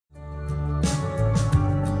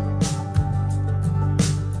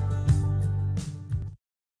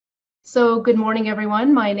So good morning,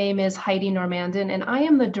 everyone. My name is Heidi Normandin, and I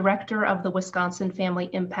am the director of the Wisconsin Family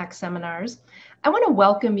Impact Seminars. I want to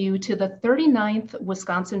welcome you to the 39th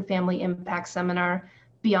Wisconsin Family Impact Seminar,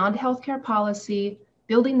 Beyond Healthcare Policy,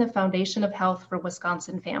 Building the Foundation of Health for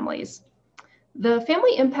Wisconsin Families. The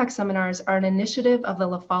Family Impact Seminars are an initiative of the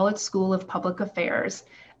La Follette School of Public Affairs.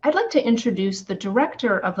 I'd like to introduce the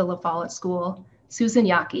director of the La Follette School, Susan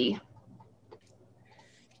Yockey.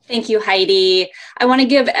 Thank you, Heidi. I want to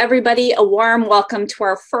give everybody a warm welcome to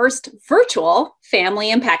our first virtual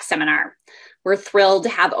Family Impact Seminar. We're thrilled to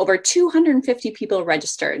have over 250 people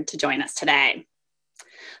registered to join us today.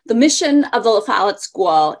 The mission of the La Follette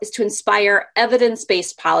School is to inspire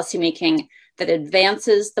evidence-based policymaking that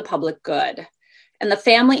advances the public good. And the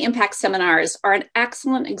Family Impact Seminars are an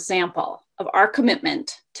excellent example of our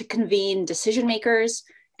commitment to convene decision makers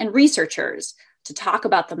and researchers to talk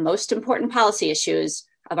about the most important policy issues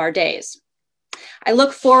of our days. I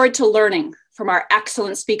look forward to learning from our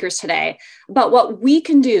excellent speakers today about what we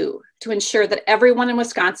can do to ensure that everyone in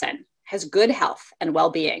Wisconsin has good health and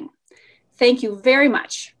well-being. Thank you very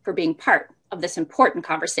much for being part of this important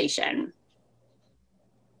conversation.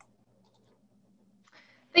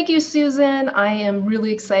 Thank you, Susan. I am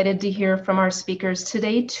really excited to hear from our speakers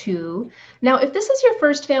today, too. Now, if this is your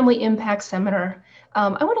first Family Impact Seminar,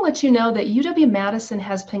 I want to let you know that UW-Madison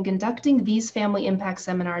has been conducting these Family Impact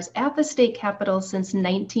Seminars at the state capitol since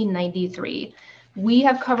 1993. We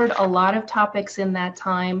have covered a lot of topics in that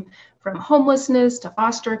time, from homelessness to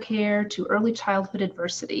foster care to early childhood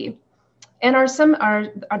adversity. And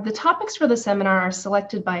the topics for the seminar are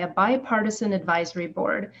selected by a bipartisan advisory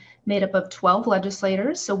board made up of 12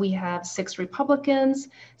 legislators. So we have 6 Republicans,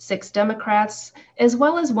 6 Democrats, as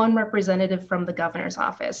well as 1 representative from the governor's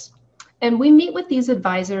office. And we meet with these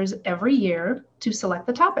advisors every year to select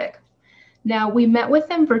the topic. Now, we met with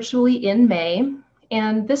them virtually in May,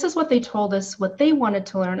 and this is what they told us what they wanted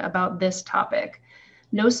to learn about this topic.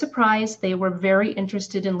 No surprise, they were very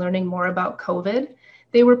interested in learning more about COVID.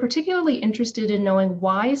 They were particularly interested in knowing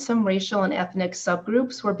why some racial and ethnic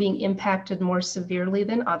subgroups were being impacted more severely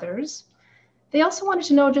than others. They also wanted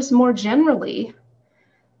to know just more generally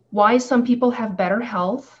why some people have better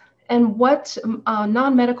health and what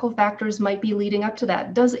non-medical factors might be leading up to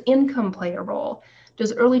that. Does income play a role?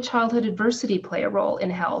 Does early childhood adversity play a role in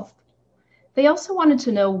health? They also wanted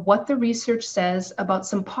to know what the research says about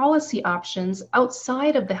some policy options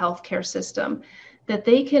outside of the healthcare system that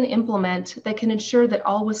they can implement that can ensure that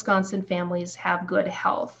all Wisconsin families have good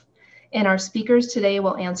health. And our speakers today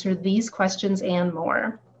will answer these questions and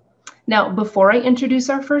more. Now, before I introduce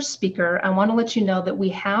our first speaker, I want to let you know that we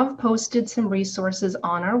have posted some resources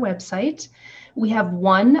on our website. We have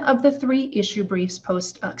one of the 4 issue briefs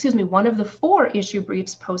posted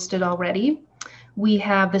already. We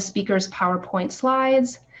have the speaker's PowerPoint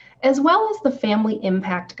slides, as well as the Family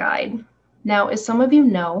Impact Guide. Now, as some of you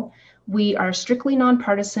know, we are strictly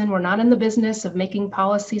nonpartisan. We're not in the business of making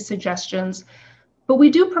policy suggestions, but we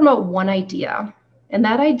do promote one idea. And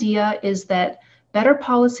that idea is that better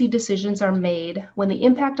policy decisions are made when the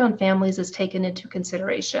impact on families is taken into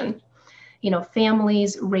consideration. You know,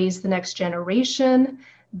 families raise the next generation,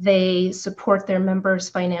 they support their members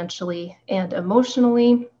financially and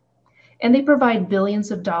emotionally, and they provide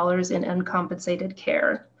billions of dollars in uncompensated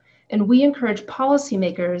care. And we encourage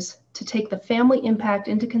policymakers to take the family impact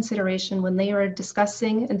into consideration when they are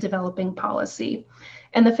discussing and developing policy.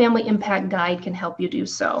 And the Family Impact Guide can help you do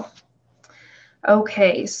so.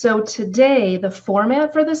 Okay, so today the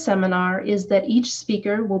format for the seminar is that each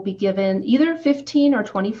speaker will be given either 15 or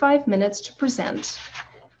 25 minutes to present.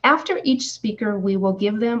 After each speaker, we will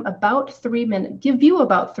give you about 3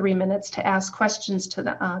 minutes to ask questions to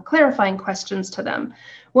them, clarifying questions to them.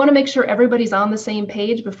 We want to make sure everybody's on the same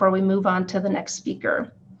page before we move on to the next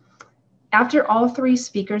speaker. After all 3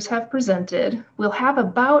 speakers have presented, we'll have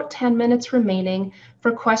about 10 minutes remaining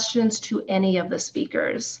for questions to any of the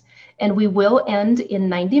speakers. And we will end in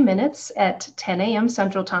 90 minutes at 10 a.m.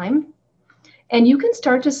 Central Time. And you can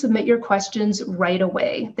start to submit your questions right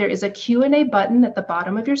away. There is a Q&A button at the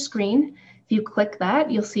bottom of your screen. If you click that,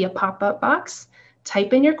 you'll see a pop-up box.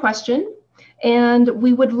 Type in your question. And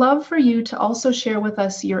we would love for you to also share with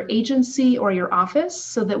us your agency or your office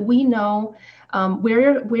so that we know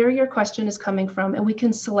where your question is coming from, and we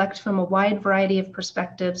can select from a wide variety of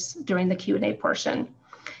perspectives during the Q&A portion.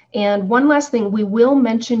 And one last thing, we will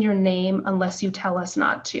mention your name unless you tell us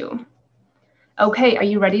not to. Okay, are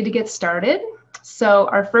you ready to get started? So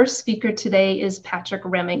our first speaker today is Patrick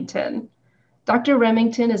Remington. Dr.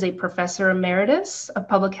 Remington is a professor emeritus of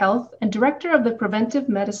public health and director of the Preventive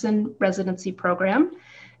Medicine Residency Program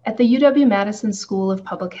at the UW-Madison School of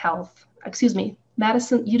Public Health,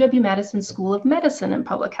 UW-Madison School of Medicine and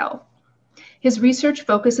Public Health. His research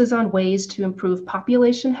focuses on ways to improve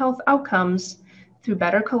population health outcomes through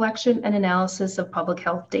better collection and analysis of public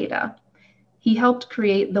health data. He helped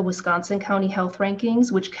create the Wisconsin County Health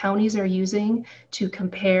Rankings, which counties are using to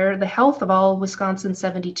compare the health of all Wisconsin's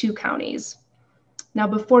 72 counties. Now,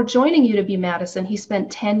 before joining UW-Madison, he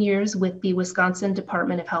spent 10 years with the Wisconsin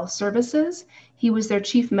Department of Health Services. He was their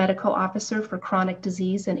chief medical officer for chronic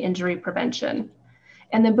disease and injury prevention.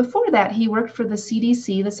 And then before that, he worked for the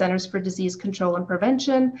CDC, the Centers for Disease Control and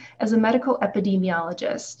Prevention, as a medical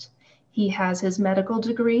epidemiologist. He has his medical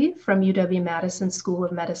degree from UW-Madison School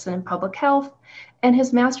of Medicine and Public Health and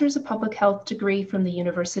his Master's of Public Health degree from the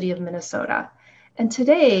University of Minnesota. And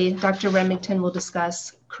today, Dr. Remington will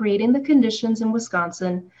discuss creating the conditions in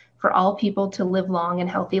Wisconsin for all people to live long and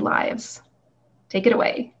healthy lives. Take it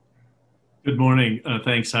away. Good morning.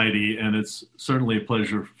 Thanks, Heidi. And it's certainly a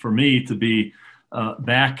pleasure for me to be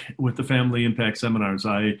back with the Family Impact Seminars.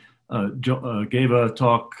 I gave a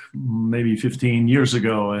talk maybe 15 years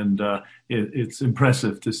ago, and it's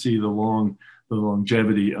impressive to see the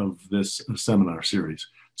longevity of this seminar series.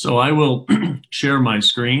 So I will share my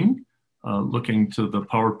screen, looking to the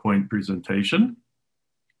PowerPoint presentation,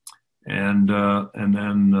 and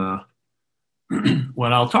then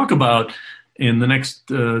what I'll talk about in the next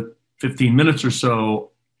 15 minutes or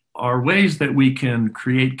so are ways that we can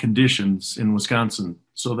create conditions in Wisconsin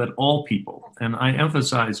so that all people, and I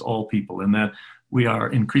emphasize all people, in that we are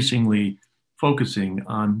increasingly focusing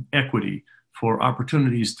on equity for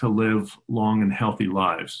opportunities to live long and healthy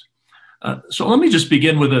lives. So let me just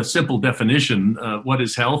begin with a simple definition. What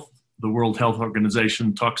is health? The World Health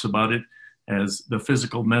Organization talks about it as the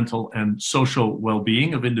physical, mental, and social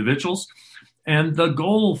well-being of individuals. And the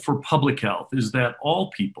goal for public health is that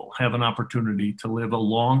all people have an opportunity to live a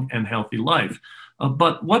long and healthy life.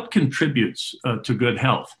 But what contributes to good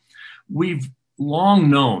health? We've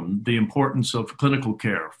long known the importance of clinical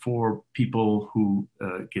care for people who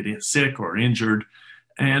get sick or injured,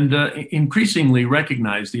 and increasingly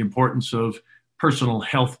recognize the importance of personal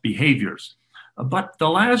health behaviors. But the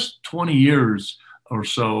last 20 years or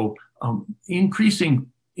so,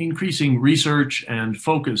 increasing research and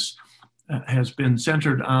focus has been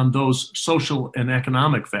centered on those social and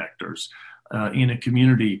economic factors in a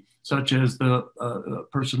community, such as the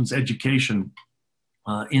person's education,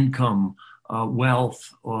 income,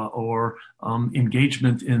 wealth, or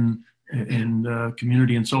engagement in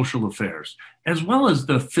community and social affairs, as well as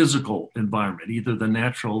the physical environment, either the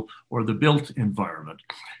natural or the built environment.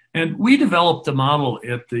 And we developed a model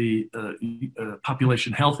at the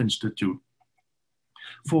Population Health Institute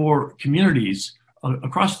for communities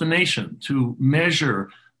across the nation to measure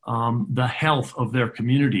the health of their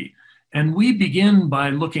community. And we begin by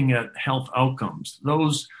looking at health outcomes,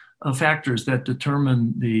 those factors that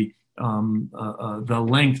determine the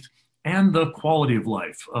length and the quality of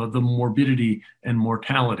life, the morbidity and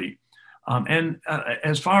mortality. And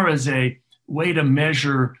as far as a way to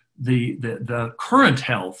measure the current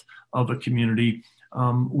health of a community,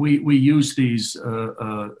 we use these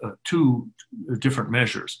two different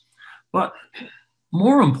measures. But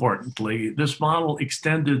more importantly, this model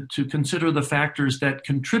extended to consider the factors that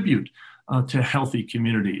contribute to healthy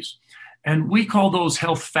communities. And we call those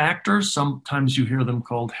health factors. Sometimes you hear them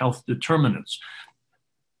called health determinants.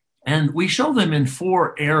 And we show them in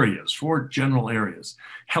four general areas: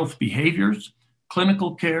 health behaviors,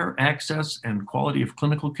 clinical care, access and quality of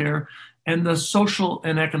clinical care, and the social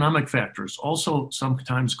and economic factors, also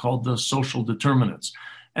sometimes called the social determinants.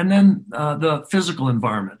 And then the physical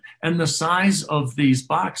environment. And the size of these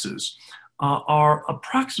boxes are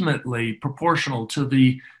approximately proportional to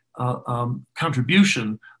the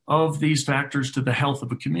contribution of these factors to the health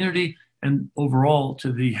of a community and overall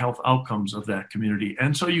to the health outcomes of that community.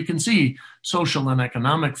 And so you can see social and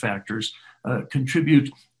economic factors contribute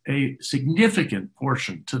a significant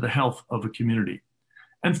portion to the health of a community.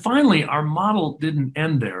 And finally, our model didn't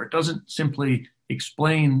end there. It doesn't simply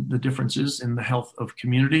explain the differences in the health of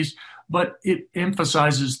communities, but it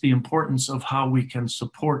emphasizes the importance of how we can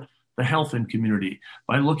support the health in community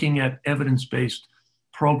by looking at evidence-based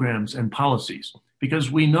programs and policies,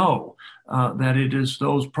 because we know that it is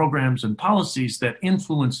those programs and policies that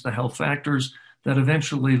influence the health factors that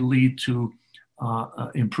eventually lead to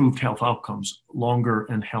improved health outcomes, longer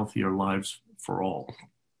and healthier lives for all.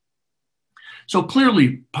 So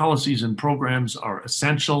clearly, policies and programs are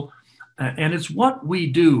essential. And it's what we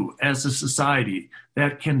do as a society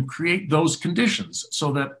that can create those conditions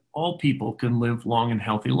so that all people can live long and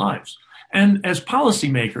healthy lives. And as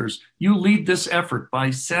policymakers, you lead this effort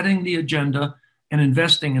by setting the agenda and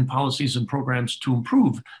investing in policies and programs to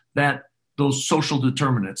improve those social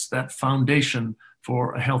determinants, that foundation for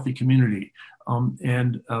a healthy community,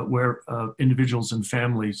 and where individuals and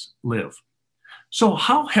families live. So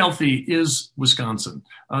how healthy is Wisconsin?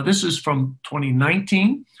 This is from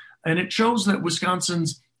 2019, and it shows that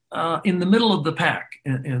Wisconsin's in the middle of the pack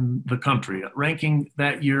in the country, ranking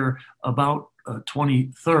that year about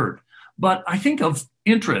 23rd. But I think of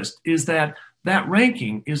interest is that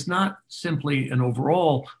ranking is not simply an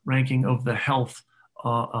overall ranking of the health,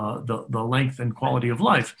 the length and quality of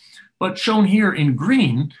life, but shown here in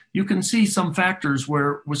green, you can see some factors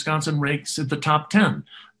where Wisconsin ranks at the top 10,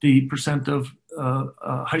 the percent of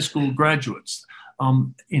high school graduates,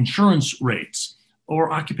 insurance rates,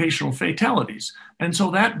 or occupational fatalities. And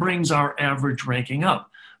so that brings our average ranking up.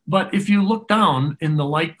 But if you look down in the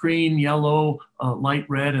light green, yellow, light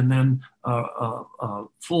red, and then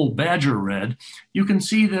full badger red, you can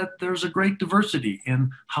see that there's a great diversity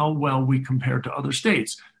in how well we compare to other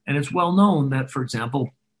states. And it's well known that, for example,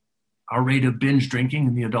 our rate of binge drinking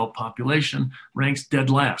in the adult population ranks dead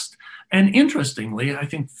last. And interestingly, I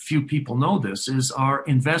think few people know this, is our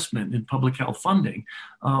investment in public health funding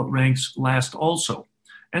ranks last also.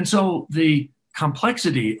 And so the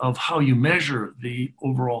complexity of how you measure the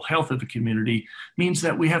overall health of a community means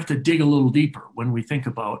that we have to dig a little deeper when we think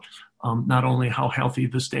about not only how healthy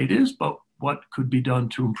the state is, but what could be done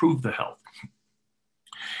to improve the health.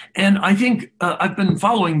 And I think I've been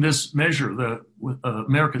following this measure, the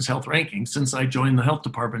America's Health Ranking, since I joined the health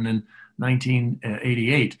department in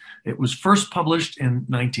 1988. It was first published in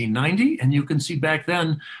 1990, and you can see back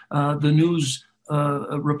then the news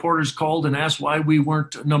reporters called and asked why we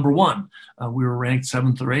weren't number one. We were ranked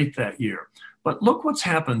 7th or 8th that year. But look what's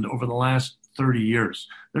happened over the last 30 years.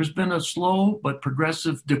 There's been a slow but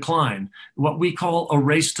progressive decline, what we call a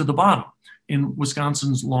race to the bottom in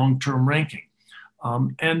Wisconsin's long-term ranking.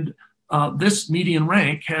 This median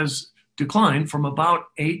rank has declined from about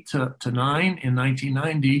 8 to 9 in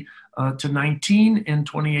 1990 to 19 in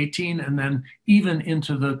 2018, and then even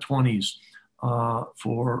into the 20s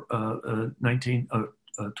for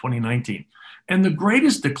 2019. And the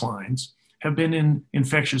greatest declines have been in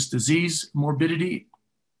infectious disease morbidity,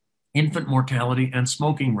 infant mortality, and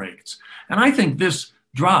smoking rates. And I think this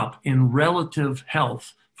drop in relative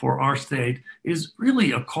health for our state is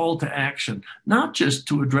really a call to action, not just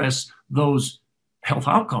to address those health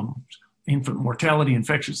outcomes, infant mortality,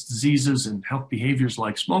 infectious diseases, and health behaviors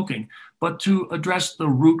like smoking, but to address the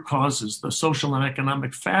root causes, the social and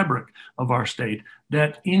economic fabric of our state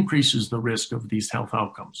that increases the risk of these health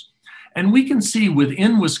outcomes. And we can see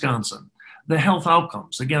within Wisconsin, the health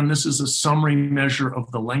outcomes, again, this is a summary measure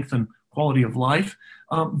of the length and quality of life,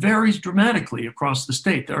 varies dramatically across the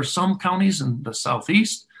state. There are some counties in the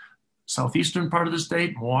southeastern part of the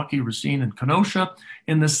state, Milwaukee, Racine, and Kenosha.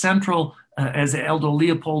 In the central, as Aldo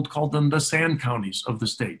Leopold called them, the sand counties of the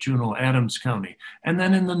state, Juneau, Adams County, and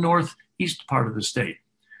then in the northeast part of the state.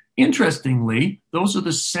 Interestingly, those are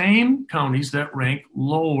the same counties that rank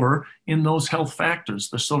lower in those health factors,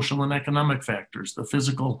 the social and economic factors, the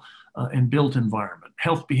physical and built environment,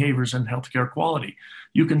 health behaviors, and healthcare quality.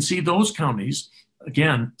 You can see those counties,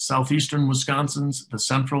 again, southeastern Wisconsin's, the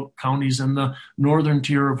central counties, and the northern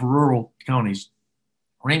tier of rural counties,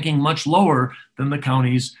 ranking much lower than the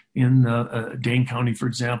counties in Dane County, for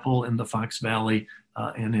example, in the Fox Valley,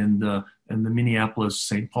 and in the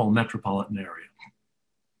Minneapolis-St. Paul metropolitan area.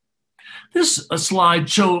 This slide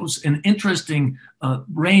shows an interesting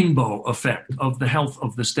rainbow effect of the health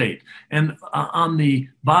of the state. And on the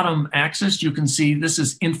bottom axis, you can see this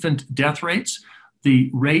is infant death rates,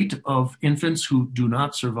 the rate of infants who do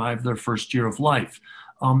not survive their first year of life.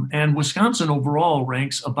 And Wisconsin overall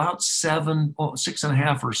ranks about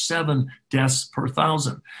 6.5 or 7 deaths per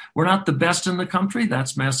 1,000. We're not the best in the country,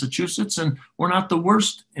 that's Massachusetts, and we're not the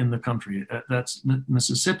worst in the country, that's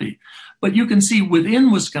Mississippi. But you can see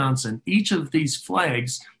within Wisconsin, each of these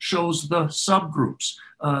flags shows the subgroups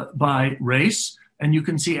by race, and you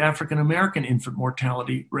can see African-American infant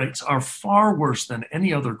mortality rates are far worse than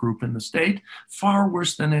any other group in the state, far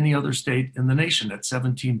worse than any other state in the nation at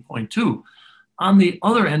 17.2. On the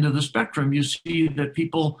other end of the spectrum, you see that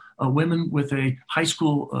people, women with a high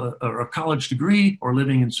school or a college degree or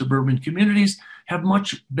living in suburban communities have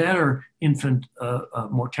much better infant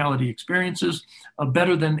mortality experiences,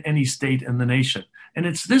 better than any state in the nation. And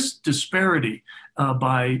it's this disparity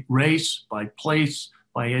by race, by place,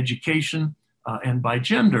 by education, and by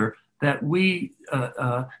gender that we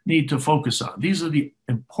need to focus on. These are the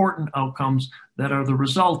important outcomes that are the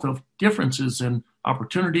result of differences in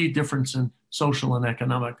opportunity, difference in social and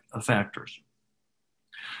economic factors.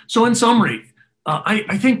 So in summary,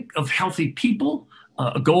 I think of healthy people,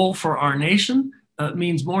 a goal for our nation,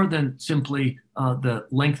 means more than simply the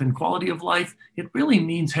length and quality of life. It really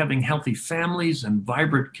means having healthy families and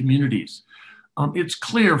vibrant communities. It's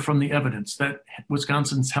clear from the evidence that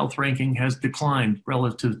Wisconsin's health ranking has declined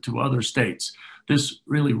relative to other states. This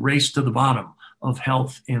really race to the bottom of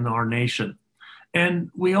health in our nation. And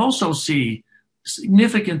we also see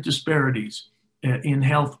significant disparities in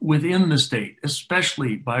health within the state,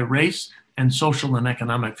 especially by race and social and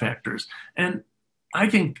economic factors. And I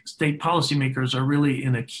think state policymakers are really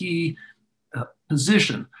in a key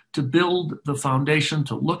position to build the foundation,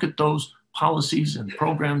 to look at those policies and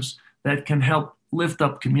programs that can help lift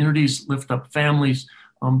up communities, lift up families,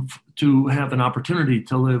 to have an opportunity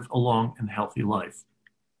to live a long and healthy life.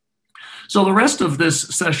 So the rest of this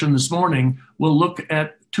session this morning will look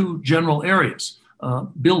at two general areas,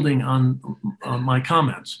 building on my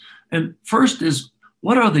comments. And first is,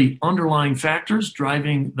 what are the underlying factors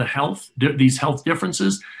driving these health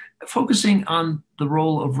differences, focusing on the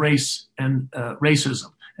role of race and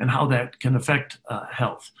racism and how that can affect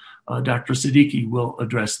health. Dr. Siddiqui will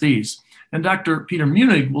address these. And Dr. Peter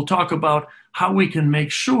Munig will talk about how we can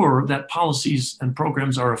make sure that policies and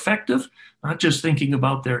programs are effective, not just thinking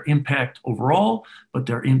about their impact overall, but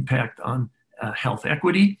their impact on health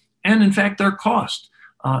equity, and in fact, their cost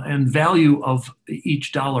and value of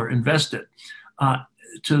each dollar invested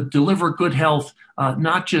to deliver good health,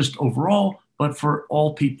 not just overall, but for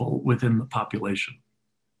all people within the population.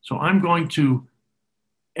 So I'm going to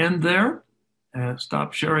end there and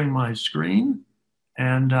stop sharing my screen.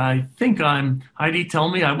 And I think Heidi, tell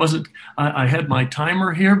me, I had my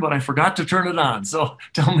timer here, but I forgot to turn it on. So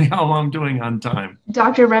tell me how I'm doing on time.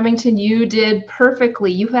 Dr. Remington, you did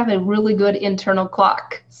perfectly. You have a really good internal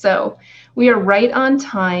clock. So we are right on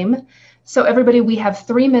time. So everybody, we have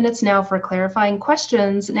 3 minutes now for clarifying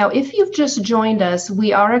questions. Now, if you've just joined us,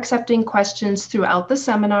 we are accepting questions throughout the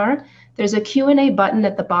seminar. There's a Q&A button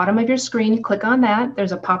at the bottom of your screen. Click on that.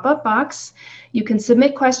 There's a pop-up box. You can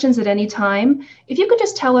submit questions at any time. If you could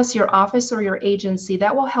just tell us your office or your agency,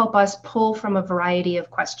 that will help us pull from a variety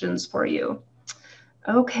of questions for you.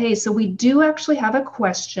 Okay, so we do actually have a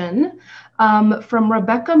question from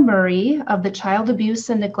Rebecca Murray of the Child Abuse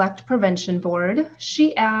and Neglect Prevention Board.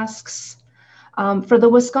 She asks, for the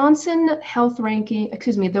Wisconsin health ranking,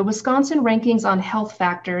 the Wisconsin rankings on health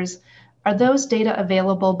factors, are those data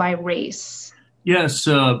available by race? Yes,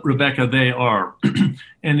 Rebecca, they are.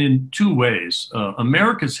 And in two ways.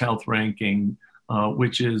 America's health ranking,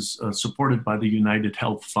 which is supported by the United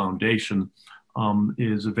Health Foundation,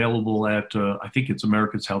 is available at, I think it's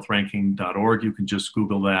americashealthranking.org. You can just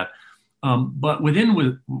Google that. But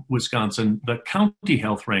within Wisconsin, the county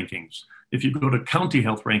health rankings, if you go to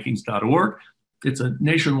countyhealthrankings.org, it's a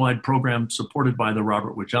nationwide program supported by the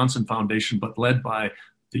Robert Wood Johnson Foundation, but led by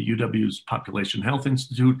the UW's Population Health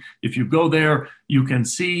Institute. If you go there, you can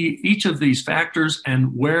see each of these factors,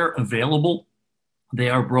 and where available, they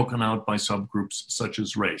are broken out by subgroups such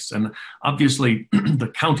as race. And obviously, the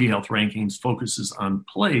county health rankings focuses on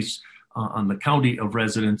place, on the county of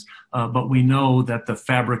residence, but we know that the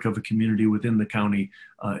fabric of a community within the county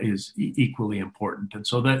is equally important. And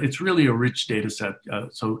so that it's really a rich data set.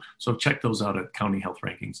 So check those out at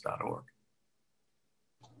countyhealthrankings.org.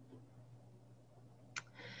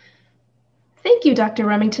 Thank you, Dr.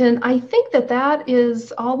 Remington. I think that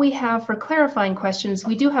is all we have for clarifying questions.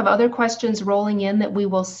 We do have other questions rolling in that we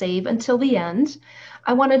will save until the end.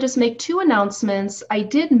 I want to just make two announcements. I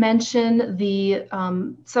did mention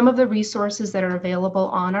some of the resources that are available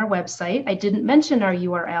on our website. I didn't mention our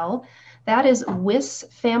URL. That is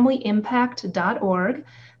wisfamilyimpact.org.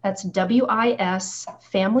 That's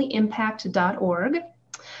WISfamilyimpact.org.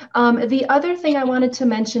 The other thing I wanted to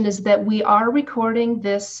mention is that we are recording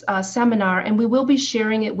this seminar, and we will be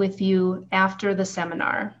sharing it with you after the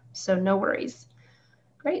seminar. So no worries.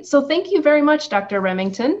 Great. So thank you very much, Dr.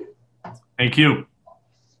 Remington. Thank you.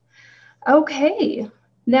 Okay.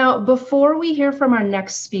 Now, before we hear from our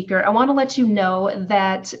next speaker, I want to let you know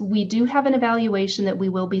that we do have an evaluation that we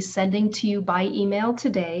will be sending to you by email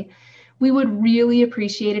today. We would really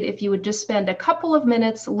appreciate it if you would just spend a couple of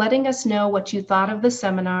minutes letting us know what you thought of the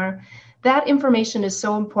seminar. That information is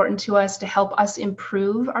so important to us to help us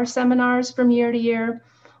improve our seminars from year to year.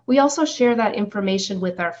 We also share that information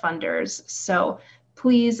with our funders. So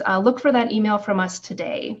please look for that email from us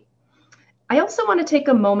today. I also want to take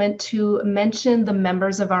a moment to mention the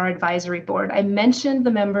members of our advisory board. I mentioned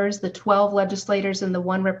the members, the 12 legislators and the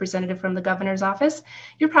 1 representative from the governor's office.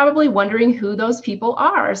 You're probably wondering who those people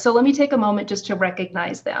are. So let me take a moment just to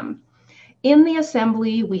recognize them. In the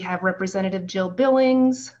assembly, we have Representative Jill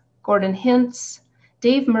Billings, Gordon Hintz,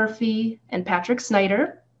 Dave Murphy, and Patrick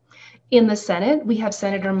Snyder. In the Senate, we have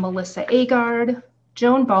Senator Melissa Agard,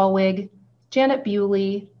 Joan Ballwig, Janet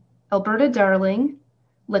Bewley, Alberta Darling,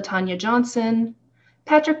 LaTanya Johnson,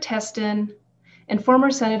 Patrick Teston, and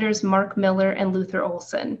former Senators Mark Miller and Luther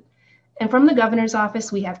Olson. And from the governor's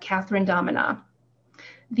office, we have Catherine Domina.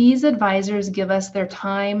 These advisors give us their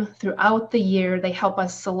time throughout the year. They help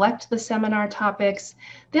us select the seminar topics.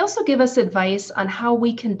 They also give us advice on how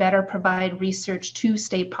we can better provide research to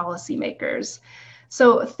state policymakers.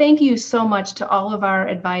 So thank you so much to all of our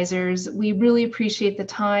advisors. We really appreciate the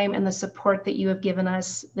time and the support that you have given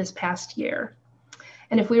us this past year.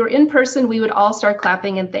 And if we were in person, we would all start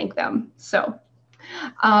clapping and thank them. So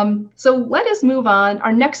let us move on.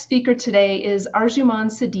 Our next speaker today is Arjuman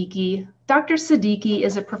Siddiqui. Dr. Siddiqui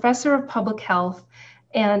is a professor of public health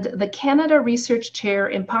and the Canada Research Chair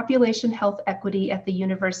in Population Health Equity at the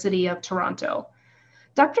University of Toronto.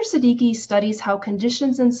 Dr. Siddiqui studies how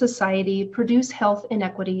conditions in society produce health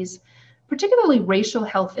inequities, particularly racial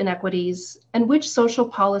health inequities, and which social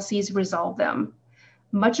policies resolve them.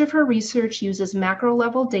 Much of her research uses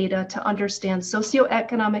macro-level data to understand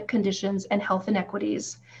socioeconomic conditions and health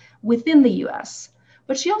inequities within the US,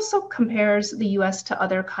 but she also compares the US to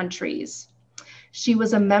other countries. She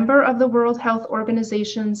was a member of the World Health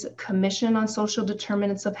Organization's Commission on Social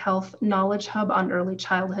Determinants of Health Knowledge Hub on Early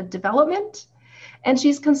Childhood Development, and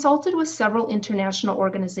she's consulted with several international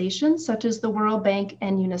organizations such as the World Bank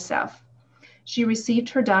and UNICEF. She received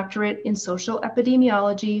her doctorate in social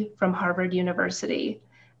epidemiology from Harvard University.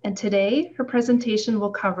 And today, her presentation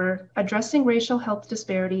will cover addressing racial health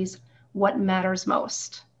disparities, what matters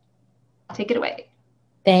most. Take it away.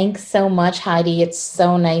 Thanks so much, Heidi. It's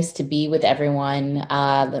so nice to be with everyone.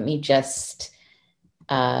 Let me just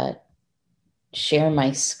share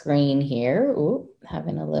my screen here. Ooh,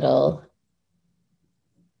 having a little...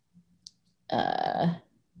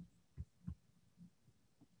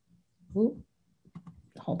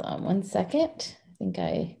 hold on one second. I think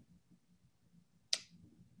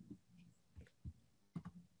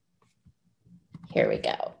here we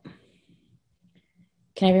go.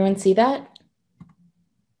 Can everyone see that?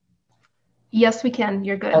 Yes, we can.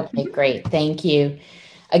 You're good. Okay, great. Thank you.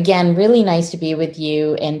 Again, really nice to be with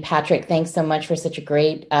you. And Patrick, thanks so much for such a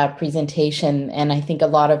great presentation. And I think a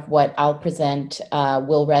lot of what I'll present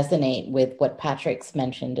will resonate with what Patrick's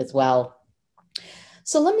mentioned as well.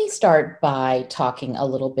 So let me start by talking a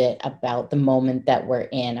little bit about the moment that we're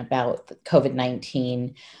in, about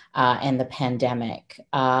COVID-19 and the pandemic.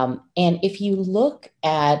 And if you look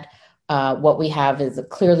at what we have is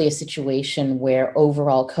clearly a situation where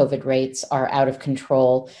overall COVID rates are out of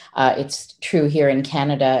control. It's true here in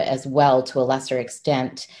Canada as well, to a lesser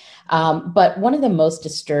extent. But one of the most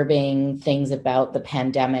disturbing things about the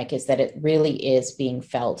pandemic is that it really is being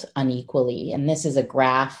felt unequally. And this is a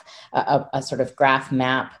graph, a sort of graph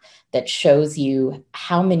map that shows you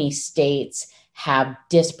how many states have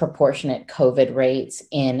disproportionate COVID rates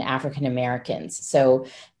in African Americans. So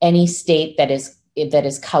any state that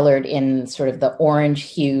is colored in sort of the orange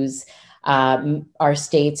hues are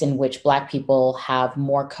states in which Black people have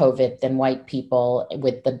more COVID than white people.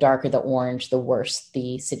 With the darker the orange, the worse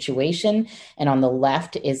the situation. And on the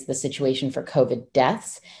left is the situation for COVID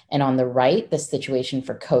deaths. And on the right, the situation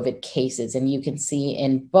for COVID cases. And you can see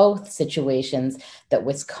in both situations that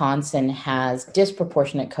Wisconsin has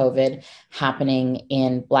disproportionate COVID happening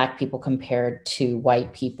in Black people compared to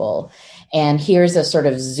white people. And here's a sort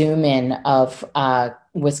of zoom in of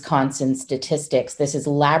Wisconsin statistics. This is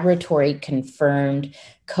laboratory confirmed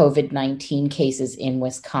COVID-19 cases in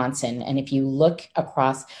Wisconsin. And if you look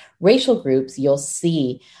across racial groups, you'll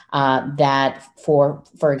see that for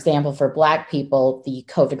example, for Black people, the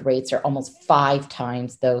COVID rates are almost 5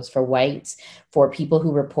 times those for whites. For people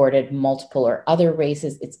who reported multiple or other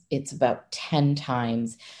races, it's about 10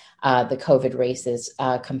 times the COVID races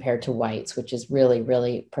compared to whites, which is really,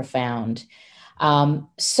 really profound.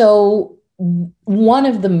 So one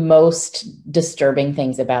of the most disturbing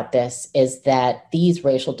things about this is that these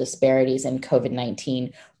racial disparities in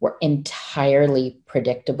COVID-19 were entirely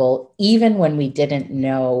predictable, even when we didn't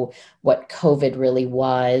know what COVID really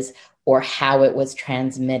was or how it was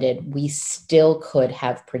transmitted. We still could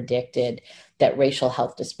have predicted that racial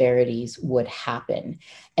health disparities would happen.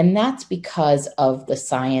 And that's because of the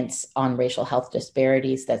science on racial health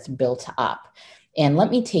disparities that's built up. And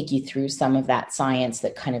let me take you through some of that science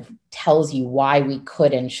that kind of tells you why we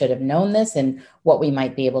could and should have known this and what we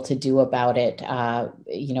might be able to do about it.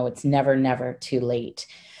 It's never too late.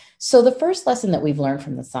 So the first lesson that we've learned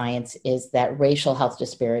from the science is that racial health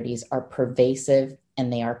disparities are pervasive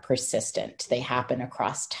and they are persistent. They happen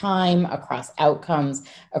across time, across outcomes,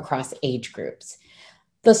 across age groups.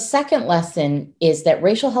 The second lesson is that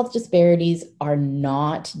racial health disparities are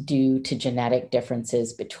not due to genetic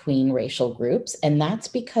differences between racial groups, and that's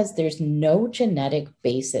because there's no genetic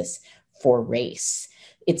basis for race.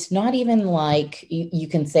 It's not even like you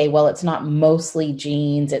can say, well, it's not mostly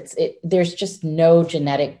genes. There's just no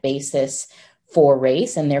genetic basis for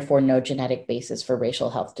race, and therefore no genetic basis for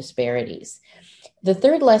racial health disparities. The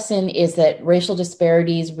third lesson is that racial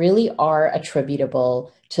disparities really are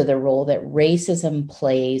attributable to the role that racism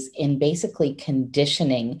plays in basically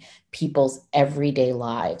conditioning people's everyday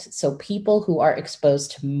lives. So people who are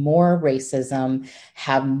exposed to more racism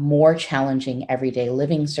have more challenging everyday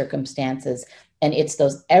living circumstances. And it's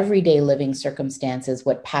those everyday living circumstances,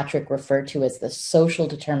 what Patrick referred to as the social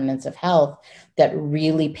determinants of health, that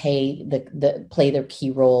really play the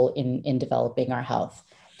key role in developing our health.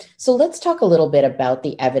 So let's talk a little bit about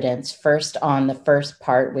the evidence first on the first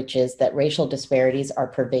part, which is that racial disparities are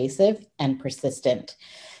pervasive and persistent.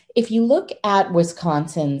 If you look at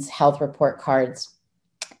Wisconsin's health report cards,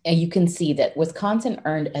 you can see that Wisconsin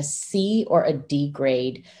earned a C or a D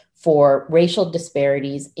grade for racial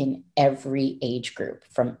disparities in every age group,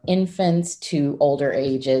 from infants to older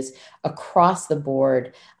ages. Across the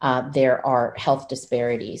board, there are health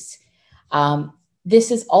disparities.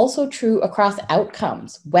 This is also true across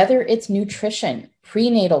outcomes, whether it's nutrition,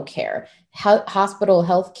 prenatal care, hospital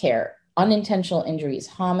health care, unintentional injuries,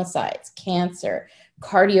 homicides, cancer,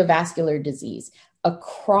 cardiovascular disease.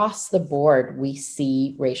 Across the board, we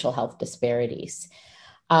see racial health disparities.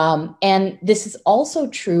 And this is also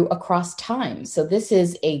true across time. So this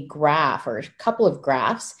is a graph or a couple of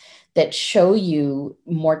graphs that show you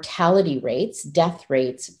mortality rates, death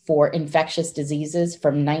rates for infectious diseases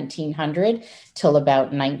from 1900 till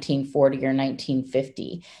about 1940 or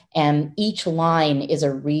 1950. And each line is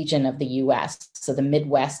a region of the US. So the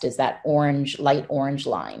Midwest is that orange, light orange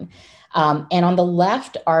line. And on the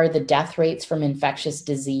left are the death rates from infectious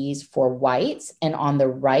disease for whites, and on the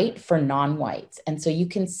right for non-whites. And so you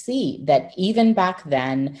can see that even back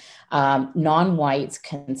then, non-whites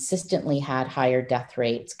consistently had higher death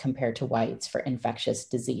rates compared to whites for infectious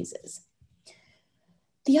diseases.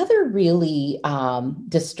 The other really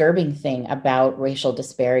disturbing thing about racial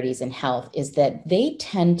disparities in health is that they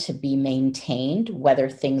tend to be maintained whether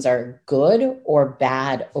things are good or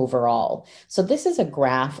bad overall. So this is a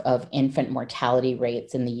graph of infant mortality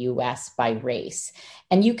rates in the US by race.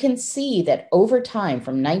 And you can see that over time,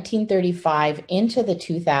 from 1935 into the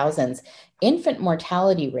 2000s, infant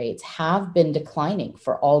mortality rates have been declining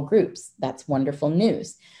for all groups. That's wonderful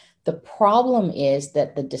news. The problem is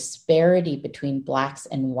that the disparity between Blacks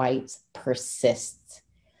and whites persists.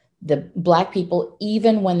 The Black people,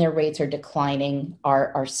 even when their rates are declining,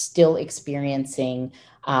 are still experiencing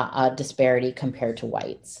a disparity compared to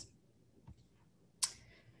whites.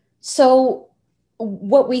 So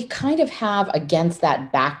what we kind of have against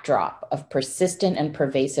that backdrop of persistent and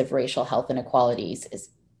pervasive racial health inequalities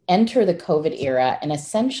is enter the COVID era, and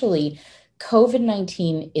essentially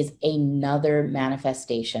COVID-19 is another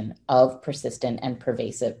manifestation of persistent and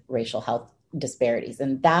pervasive racial health disparities.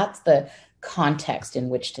 And that's the context in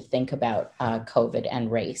which to think about COVID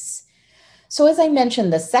and race. So as I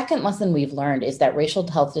mentioned, the second lesson we've learned is that racial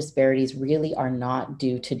health disparities really are not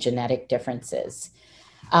due to genetic differences.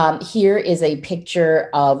 Here is a picture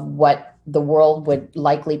of what the world would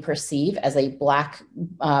likely perceive as a Black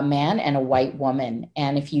man and a white woman.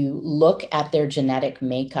 And if you look at their genetic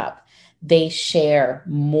makeup, they share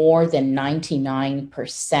more than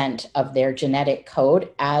 99% of their genetic code,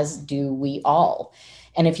 as do we all.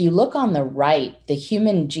 And if you look on the right, the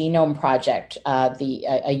Human Genome Project,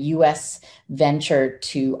 a US venture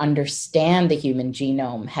to understand the human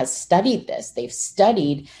genome, has studied this. They've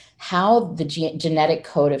studied how the genetic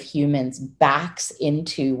code of humans backs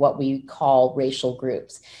into what we call racial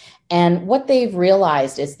groups. And what they've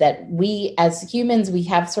realized is that we, as humans, we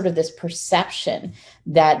have sort of this perception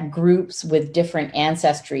that groups with different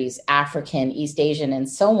ancestries, African, East Asian, and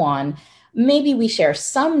so on, maybe we share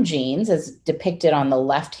some genes, as depicted on the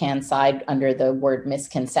left-hand side under the word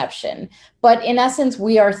misconception. But in essence,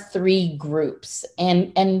 we are three groups.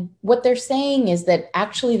 And what they're saying is that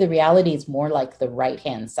actually the reality is more like the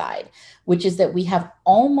right-hand side, which is that we have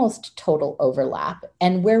almost total overlap.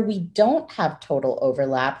 And where we don't have total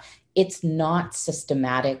overlap, it's not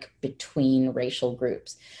systematic between racial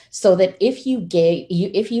groups. So that if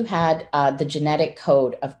you had the genetic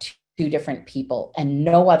code of two different people and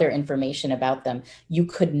no other information about them, you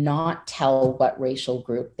could not tell what racial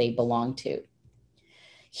group they belong to.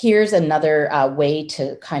 Here's another way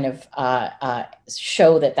to kind of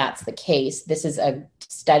show that that's the case. This is a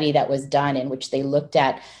study that was done in which they looked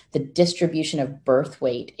at the distribution of birth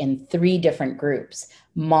weight in 3 different groups.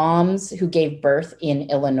 Moms who gave birth in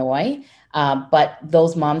Illinois, but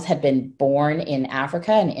those moms had been born in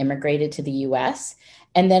Africa and immigrated to the US.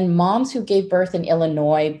 And then moms who gave birth in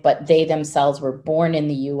Illinois, but they themselves were born in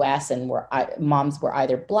the US and moms were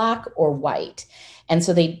either Black or white. And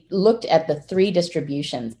so they looked at the 3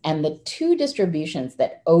 distributions, and the 2 distributions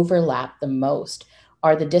that overlap the most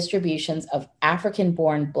are the distributions of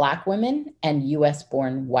African-born Black women and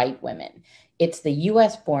US-born white women. It's the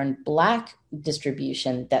US-born Black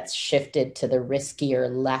distribution that's shifted to the riskier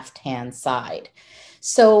left-hand side.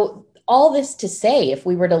 So all this to say, if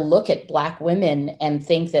we were to look at Black women and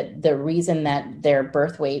think that the reason that their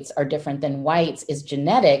birth weights are different than whites is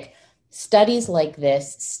genetic, studies like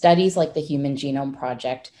this, studies like the Human Genome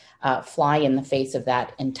Project, fly in the face of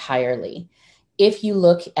that entirely. If you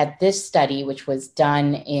look at this study, which was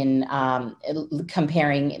done in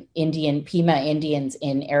comparing Pima Indians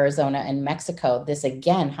in Arizona and Mexico, this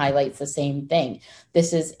again highlights the same thing.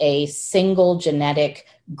 This is a single genetic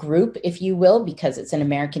group, if you will, because it's an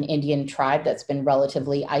American Indian tribe that's been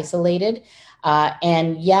relatively isolated.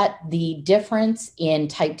 And yet the difference in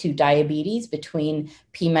type 2 diabetes between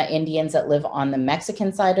Pima Indians that live on the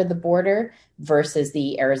Mexican side of the border versus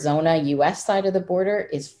the Arizona US side of the border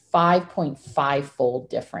is 5.5-fold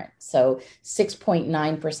different. So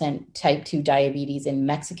 6.9% type 2 diabetes in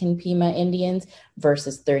Mexican Pima Indians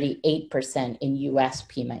versus 38% in US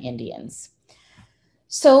Pima Indians.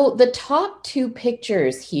 So the top 2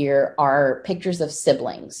 pictures here are pictures of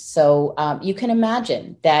siblings. So you can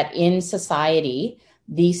imagine that in society,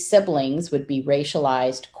 these siblings would be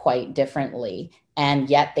racialized quite differently, and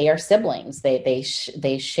yet they are siblings. They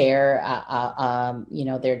share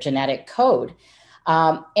their genetic code.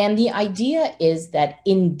 And the idea is that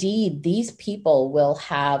indeed these people will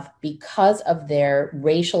have, because of their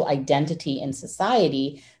racial identity in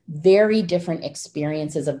society, very different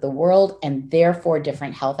experiences of the world and therefore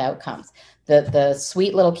different health outcomes. The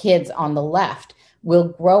sweet little kids on the left will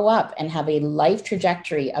grow up and have a life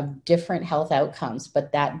trajectory of different health outcomes,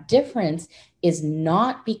 but that difference is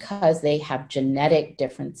not because they have genetic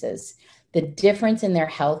differences. The difference in their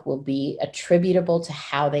health will be attributable to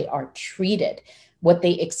how they are treated, what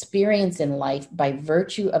they experience in life by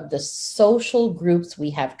virtue of the social groups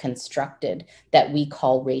we have constructed that we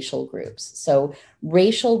call racial groups. So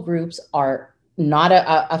racial groups are not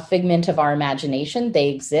a figment of our imagination. They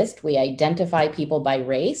exist. We identify people by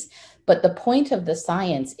race. But the point of the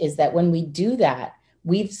science is that when we do that,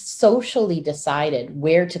 we've socially decided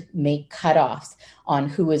where to make cutoffs on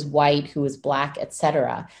who is white, who is Black, et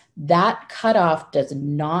cetera. That cutoff does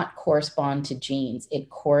not correspond to genes. It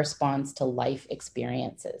corresponds to life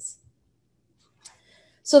experiences.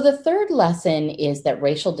 So the third lesson is that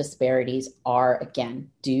racial disparities are,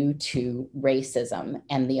 again, due to racism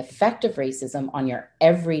and the effect of racism on your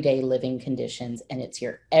everyday living conditions. And it's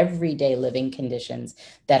your everyday living conditions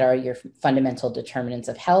that are your fundamental determinants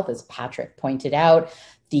of health. As Patrick pointed out,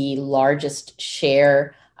 the largest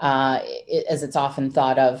share, as it's often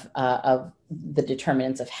thought of the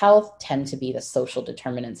determinants of health, tend to be the social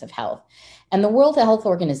determinants of health. And the World Health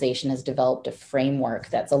Organization has developed a framework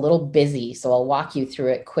that's a little busy, so I'll walk you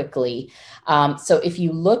through it quickly. So if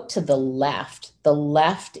you look to the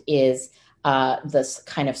left is this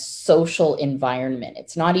kind of social environment.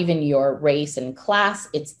 It's not even your race and class,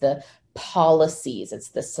 it's the policies, it's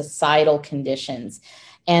the societal conditions.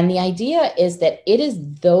 And the idea is that it is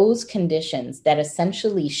those conditions that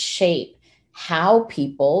essentially shape how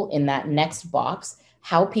people in that next box,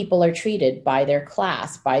 how people are treated by their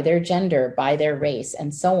class, by their gender, by their race,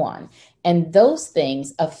 and so on. And those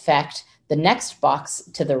things affect the next box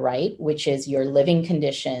to the right, which is your living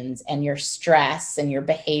conditions and your stress and your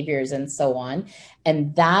behaviors and so on.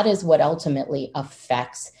 And that is what ultimately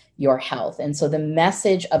affects your health. And so the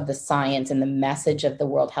message of the science and the message of the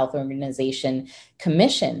World Health Organization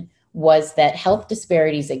Commission was that health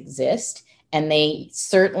disparities exist, and they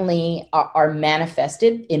certainly are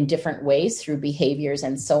manifested in different ways through behaviors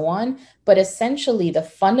and so on. But essentially, the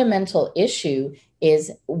fundamental issue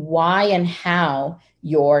is why and how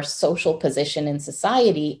your social position in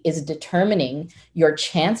society is determining your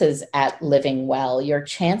chances at living well, your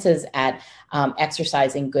chances at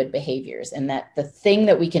exercising good behaviors. And that the thing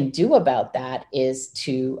that we can do about that is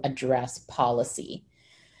to address policy.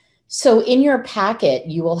 So in your packet,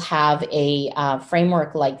 you will have a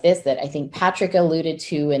framework like this that I think Patrick alluded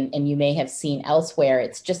to, and you may have seen elsewhere.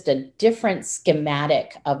 It's just a different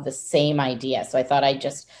schematic of the same idea. So I thought I'd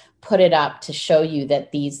just put it up to show you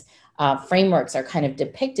that these frameworks are kind of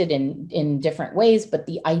depicted in different ways, but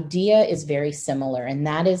the idea is very similar. And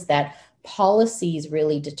that is that policies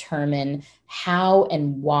really determine how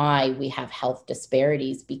and why we have health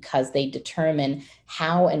disparities, because they determine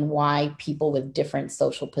how and why people with different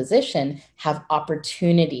social position have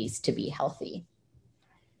opportunities to be healthy.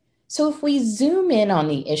 So if we zoom in on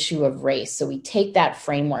the issue of race, so we take that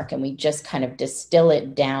framework and we just kind of distill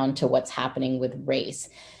it down to what's happening with race.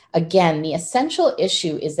 Again, the essential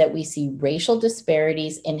issue is that we see racial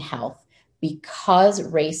disparities in health because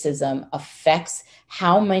racism affects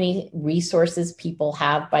how many resources people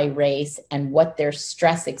have by race and what their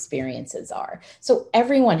stress experiences are. So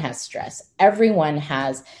everyone has stress. Everyone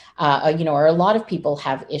has, or a lot of people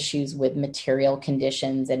have issues with material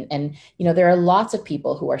conditions. And there are lots of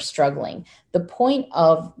people who are struggling. The point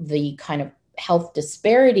of the kind of health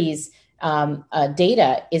disparities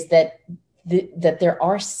data is that there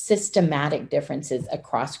are systematic differences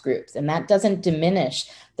across groups. And that doesn't diminish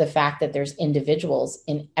the fact that there's individuals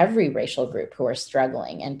in every racial group who are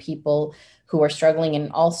struggling and people who are struggling in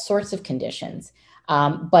all sorts of conditions.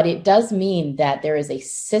 But it does mean that there is a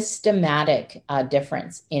systematic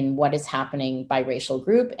difference in what is happening by racial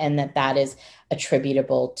group, and that is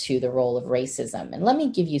attributable to the role of racism. And let me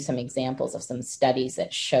give you some examples of some studies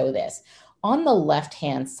that show this. On the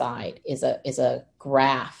left-hand side is a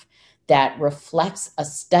graph that reflects a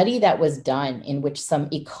study that was done in which some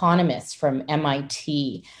economists from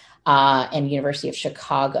MIT and University of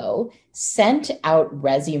Chicago sent out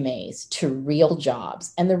resumes to real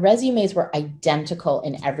jobs. And the resumes were identical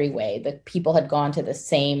in every way. The people had gone to the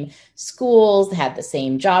same schools, had the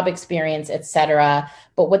same job experience, et cetera.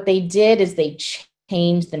 But what they did is they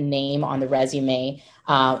changed the name on the resume.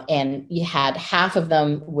 And you had half of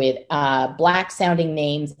them with Black sounding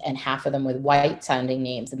names and half of them with white sounding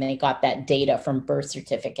names. And they got that data from birth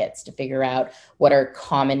certificates to figure out what are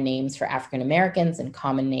common names for African Americans and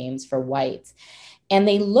common names for whites. And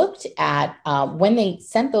they looked at, when they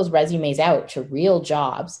sent those resumes out to real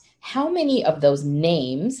jobs, how many of those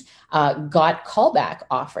names got callback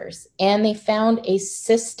offers. And they found a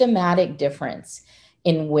systematic difference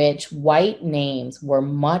in which white names were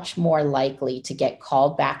much more likely to get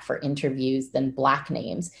called back for interviews than Black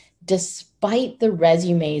names, despite the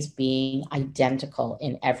resumes being identical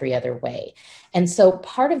in every other way. And so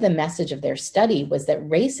part of the message of their study was that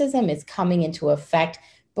racism is coming into effect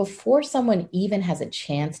before someone even has a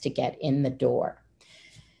chance to get in the door.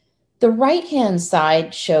 The right-hand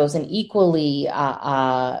side shows an equally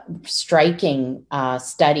striking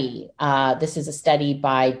study. This is a study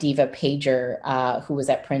by Diva Pager, who was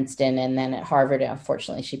at Princeton and then at Harvard.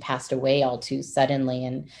 Unfortunately, she passed away all too suddenly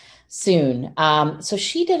and soon. So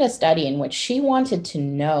she did a study in which she wanted to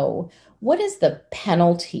know, what is the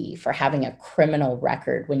penalty for having a criminal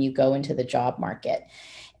record when you go into the job market?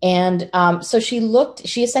 And so she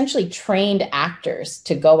essentially trained actors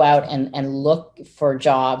to go out and look for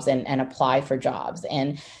jobs and apply for jobs.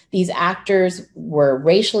 And these actors were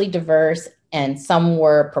racially diverse, and some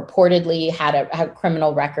were purportedly had a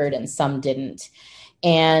criminal record and some didn't.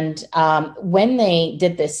 And when they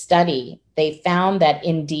did this study, they found that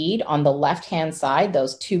indeed on the left-hand side,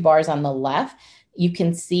 those two bars on the left, you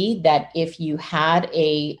can see that if you had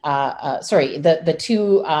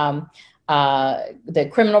the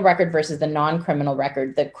criminal record versus the non-criminal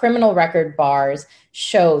record, the criminal record bars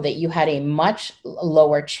show that you had a much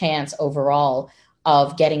lower chance overall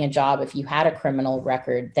of getting a job if you had a criminal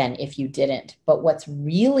record than if you didn't. But what's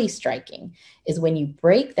really striking is when you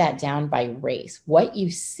break that down by race, what you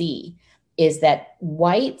see is that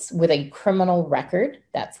whites with a criminal record,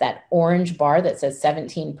 that's that orange bar that says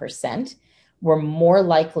 17%, were more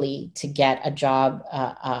likely to get a job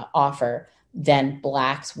offer than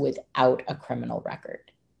Blacks without a criminal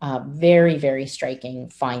record. Very, very striking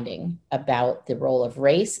finding about the role of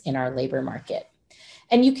race in our labor market.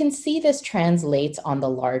 And you can see this translates on the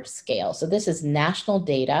large scale. So this is national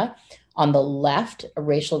data. On the left,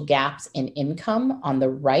 racial gaps in income. On the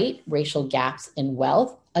right, racial gaps in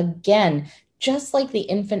wealth. Again, just like the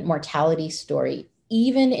infant mortality story,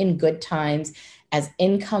 even in good times, as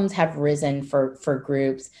incomes have risen for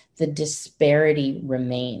groups, the disparity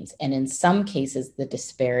remains. And in some cases, the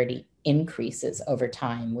disparity increases over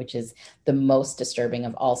time, which is the most disturbing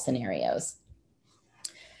of all scenarios.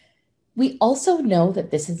 We also know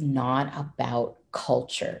that this is not about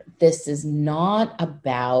culture. This is not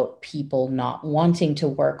about people not wanting to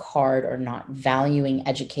work hard or not valuing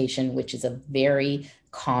education, which is a very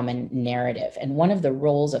common narrative. And one of the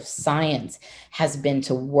roles of science has been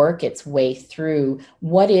to work its way through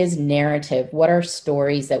what is narrative, what are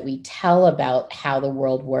stories that we tell about how the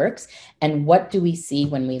world works, and what do we see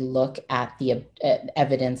when we look at the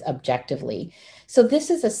evidence objectively. So this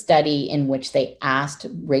is a study in which they asked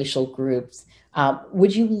racial groups,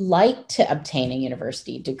 would you like to obtain a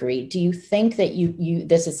university degree? Do you think that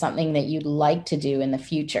this is something that you'd like to do in the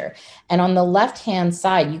future? And on the left-hand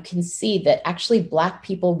side, you can see that actually Black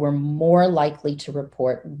people were more likely to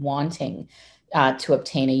report wanting to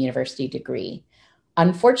obtain a university degree.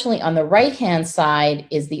 Unfortunately, on the right-hand side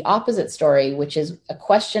is the opposite story, which is a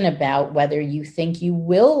question about whether you think you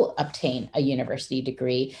will obtain a university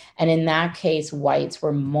degree. And in that case, whites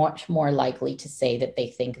were much more likely to say that they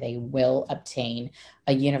think they will obtain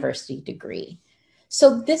a university degree.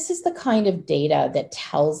 So this is the kind of data that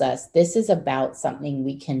tells us this is about something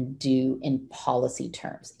we can do in policy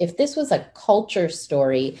terms. If this was a culture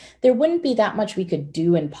story, there wouldn't be that much we could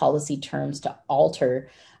do in policy terms to alter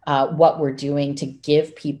what we're doing to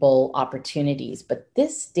give people opportunities. But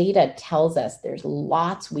this data tells us there's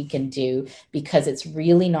lots we can do because it's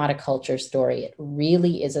really not a culture story. It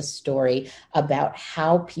really is a story about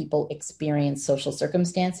how people experience social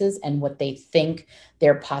circumstances and what they think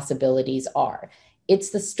their possibilities are. It's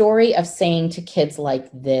the story of saying to kids like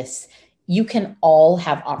this, you can all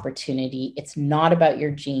have opportunity. It's not about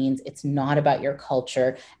your genes. It's not about your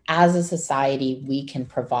culture. As a society, we can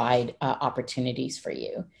provide opportunities for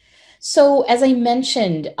you. So as I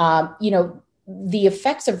mentioned, the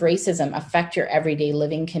effects of racism affect your everyday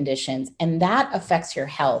living conditions, and that affects your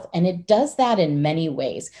health. And it does that in many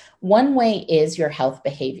ways. One way is your health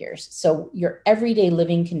behaviors. So your everyday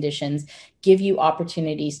living conditions give you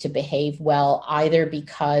opportunities to behave well, either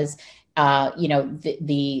because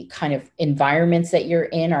the kind of environments that you're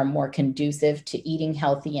in are more conducive to eating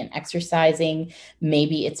healthy and exercising.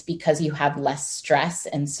 Maybe it's because you have less stress,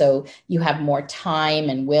 and so you have more time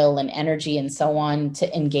and will and energy and so on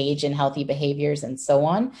to engage in healthy behaviors and so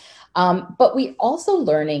on. But we also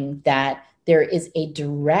learning that there is a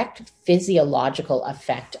direct physiological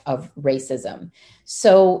effect of racism.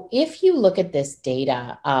 So if you look at this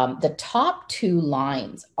data, the top two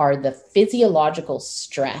lines are the physiological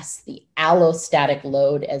stress, the allostatic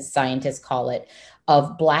load, as scientists call it,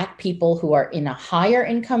 of Black people who are in a higher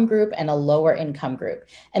income group and a lower income group.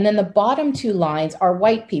 And then the bottom two lines are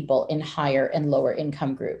white people in higher and lower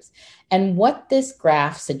income groups. And what this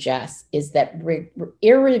graph suggests is that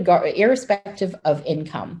irrespective of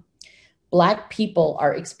income, Black people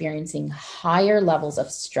are experiencing higher levels of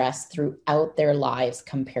stress throughout their lives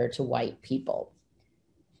compared to white people.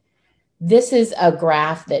 This is a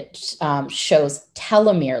graph that shows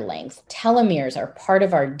telomere length. Telomeres are part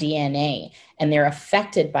of our DNA, and they're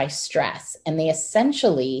affected by stress. And they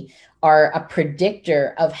essentially are a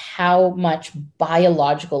predictor of how much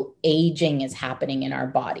biological aging is happening in our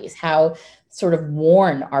bodies, how sort of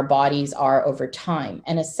worn our bodies are over time.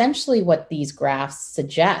 And essentially what these graphs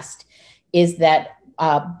suggest is that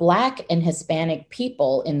Black and Hispanic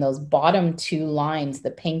people in those bottom two lines, the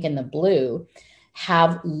pink and the blue,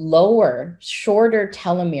 have lower, shorter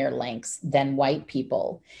telomere lengths than white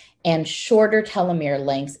people. And shorter telomere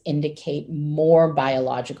lengths indicate more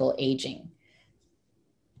biological aging.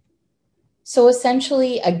 So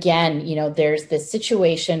essentially, again, there's this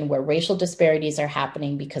situation where racial disparities are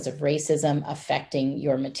happening because of racism affecting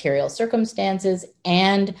your material circumstances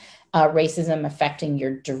and racism affecting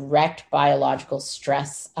your direct biological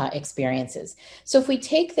stress experiences. So if we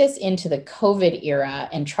take this into the COVID era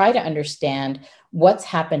and try to understand what's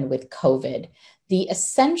happened with COVID, the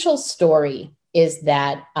essential story is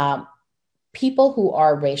that people who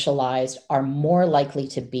are racialized are more likely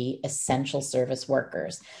to be essential service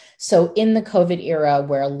workers. So in the COVID era,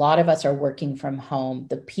 where a lot of us are working from home,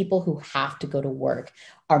 the people who have to go to work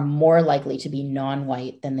are more likely to be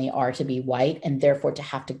non-white than they are to be white, and therefore to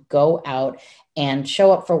have to go out and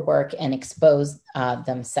show up for work and expose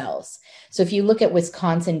themselves. So if you look at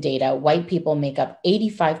Wisconsin data, white people make up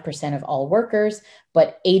 85% of all workers,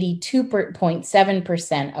 but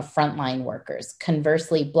 82.7% of frontline workers.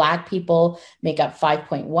 Conversely, Black people make up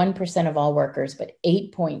 5.1% of all workers, but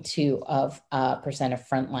 8.2% of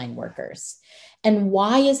frontline workers. And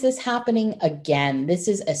why is this happening? Again, this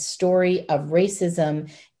is a story of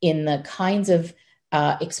racism in the kinds of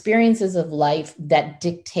experiences of life that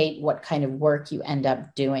dictate what kind of work you end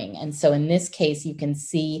up doing. And so in this case, you can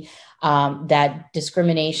see that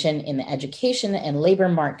discrimination in the education and labor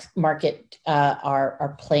market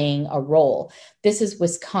are playing a role. This is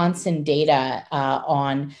Wisconsin data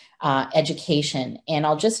on education. And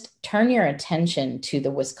I'll just turn your attention to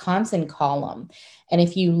the Wisconsin column. And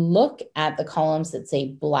if you look at the columns that say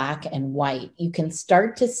Black and white, you can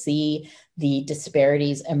start to see the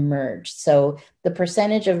disparities emerge. So the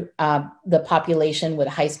percentage of the population with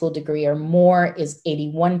a high school degree or more is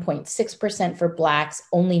 81.6% for Blacks,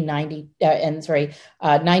 only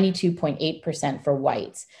 92.8% for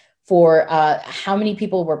whites. For how many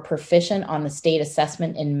people were proficient on the state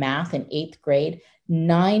assessment in math in 8th grade,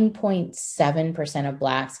 9.7% of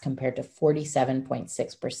Blacks compared to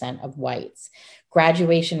 47.6% of whites.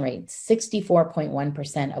 Graduation rate,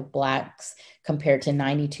 64.1% of Blacks compared to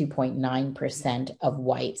 92.9% of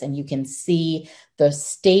whites. And you can see the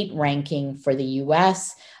state ranking for the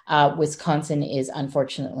US. Wisconsin is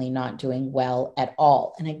unfortunately not doing well at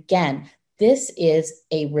all. And again, this is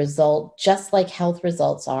a result, just like health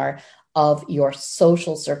results are, of your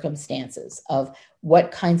social circumstances, of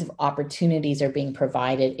what kinds of opportunities are being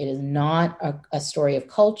provided. It is not a story of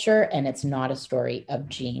culture, and it's not a story of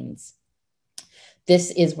genes.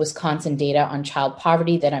 This is Wisconsin data on child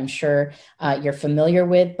poverty that I'm sure you're familiar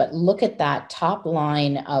with, but look at that top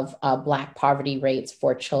line of Black poverty rates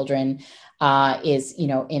for children is,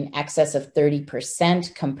 in excess of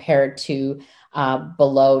 30% compared to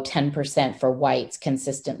below 10% for whites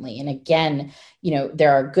consistently. And again,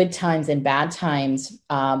 there are good times and bad times,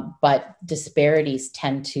 but disparities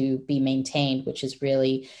tend to be maintained, which is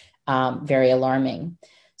really very alarming.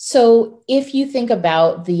 So if you think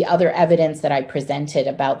about the other evidence that I presented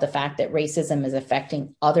about the fact that racism is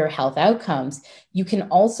affecting other health outcomes, you can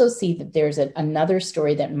also see that there's another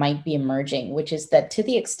story that might be emerging, which is that to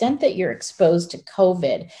the extent that you're exposed to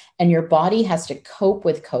COVID and your body has to cope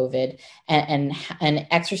with COVID and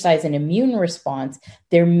exercise an immune response,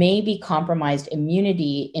 there may be compromised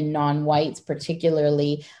immunity in non-whites,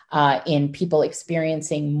 particularly in people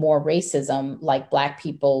experiencing more racism, like Black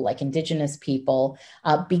people, like Indigenous people,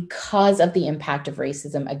 because of the impact of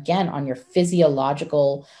racism, again, on your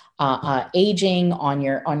physiological aging, on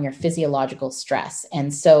your physiological stress.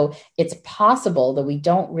 And so it's possible, though we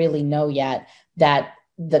don't really know yet, that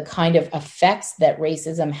the kind of effects that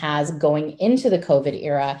racism has going into the COVID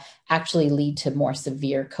era actually lead to more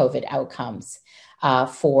severe COVID outcomes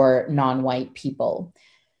for non-white people.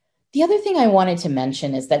 The other thing I wanted to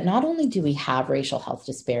mention is that not only do we have racial health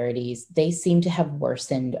disparities, they seem to have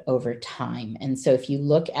worsened over time. And so if you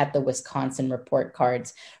look at the Wisconsin report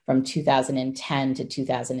cards from 2010 to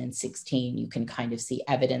 2016, you can kind of see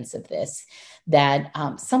evidence of this, that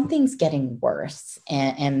something's getting worse.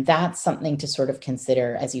 And that's something to sort of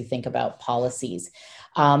consider as you think about policies.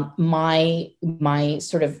 My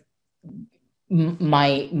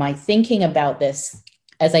thinking about this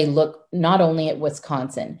as I look not only at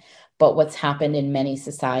Wisconsin, but what's happened in many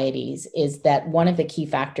societies, is that one of the key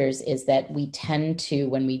factors is that we tend to,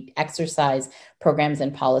 when we exercise programs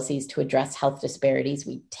and policies to address health disparities,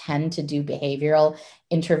 we tend to do behavioral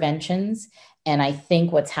interventions. And I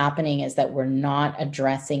think what's happening is that we're not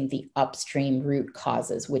addressing the upstream root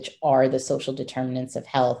causes, which are the social determinants of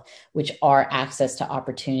health, which are access to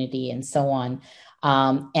opportunity and so on.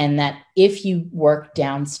 And that if you work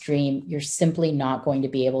downstream, you're simply not going to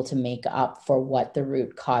be able to make up for what the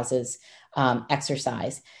root causes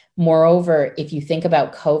exercise. Moreover, if you think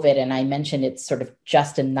about COVID, and I mentioned it's sort of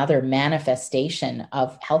just another manifestation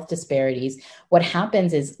of health disparities, what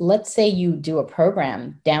happens is, let's say you do a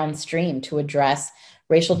program downstream to address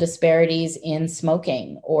racial disparities in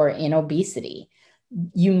smoking or in obesity.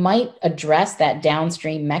 You might address that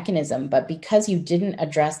downstream mechanism, but because you didn't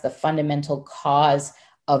address the fundamental cause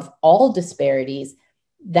of all disparities,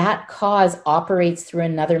 that cause operates through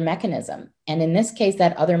another mechanism. And in this case,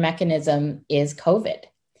 that other mechanism is COVID.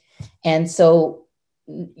 And so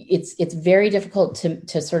it's very difficult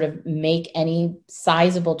to sort of make any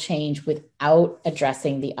sizable change without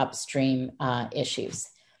addressing the upstream issues.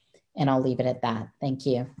 And I'll leave it at that. Thank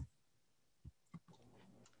you.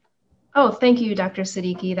 Oh, thank you, Dr.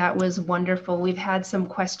 Siddiqui. That was wonderful. We've had some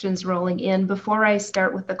questions rolling in. Before I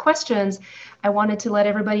start with the questions, I wanted to let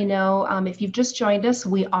everybody know, if you've just joined us,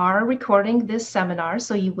 we are recording this seminar,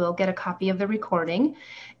 so you will get a copy of the recording.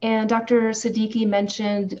 And Dr. Siddiqui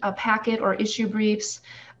mentioned a packet or issue briefs.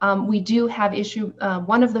 We do have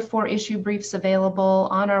one of the 4 issue briefs available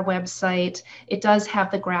on our website. It does have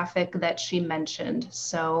the graphic that she mentioned.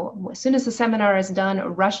 So as soon as the seminar is done,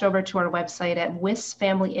 rush over to our website at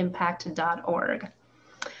wisfamilyimpact.org.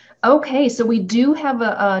 Okay, so we do have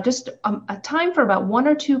a time for about one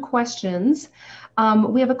or two questions.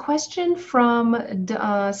 We have a question from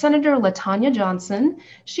Senator LaTanya Johnson.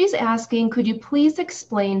 She's asking, could you please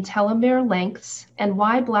explain telomere lengths and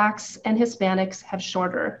why Blacks and Hispanics have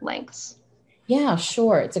shorter lengths? Yeah,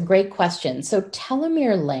 sure. It's a great question. So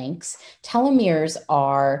telomeres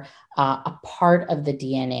are a part of the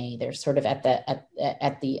DNA. They're sort of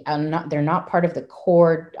they're not part of the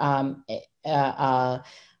core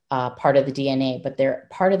part of the DNA, but they're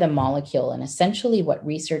part of the molecule. And essentially what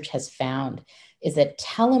research has found is that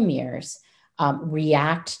telomeres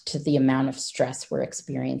react to the amount of stress we're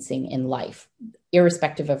experiencing in life,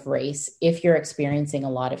 irrespective of race. If you're experiencing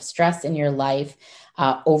a lot of stress in your life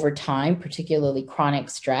over time, particularly chronic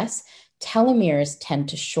stress, telomeres tend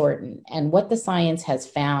to shorten. And what the science has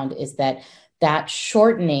found is that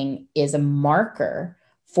shortening is a marker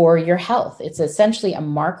for your health. It's essentially a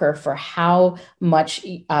marker for how much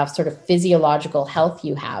sort of physiological health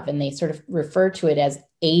you have. And they sort of refer to it as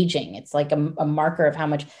aging. It's like a marker of how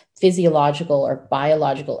much physiological or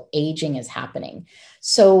biological aging is happening.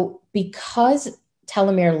 So because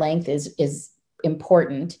telomere length is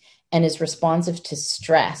important and is responsive to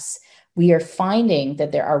stress, we are finding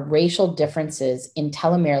that there are racial differences in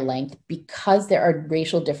telomere length because there are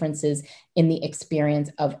racial differences in the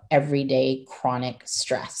experience of everyday chronic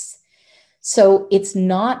stress. So it's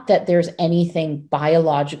not that there's anything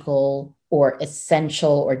biological or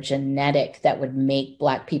essential or genetic that would make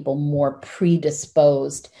Black people more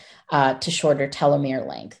predisposed to shorter telomere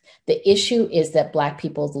length. The issue is that Black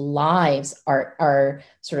people's lives are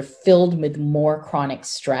sort of filled with more chronic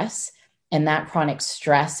stress. And that chronic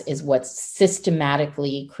stress is what's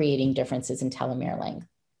systematically creating differences in telomere length.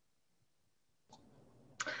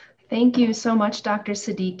 Thank you so much, Dr.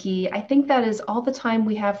 Siddiqui. I think that is all the time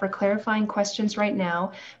we have for clarifying questions right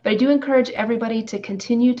now, but I do encourage everybody to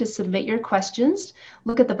continue to submit your questions.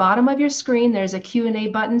 Look at the bottom of your screen, there's a Q&A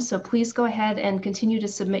button, so please go ahead and continue to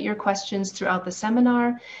submit your questions throughout the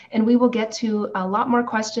seminar, and we will get to a lot more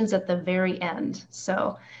questions at the very end.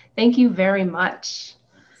 So thank you very much.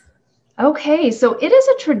 Okay, so it is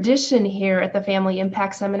a tradition here at the Family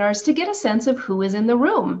Impact Seminars to get a sense of who is in the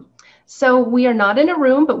room. So we are not in a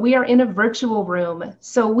room, but we are in a virtual room.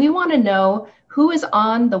 So we want to know who is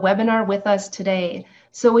on the webinar with us today.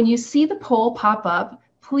 So when you see the poll pop up,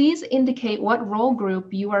 please indicate what role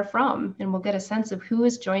group you are from, and we'll get a sense of who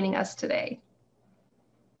is joining us today.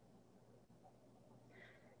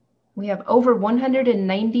 We have over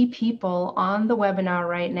 190 people on the webinar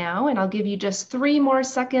right now, and I'll give you just 3 more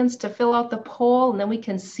seconds to fill out the poll, and then we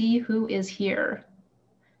can see who is here.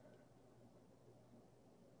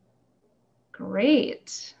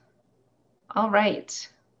 Great. All right.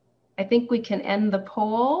 I think we can end the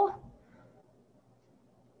poll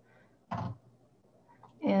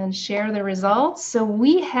and share the results. So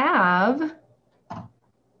we have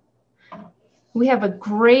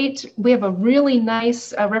a really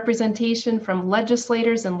nice representation from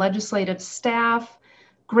legislators and legislative staff,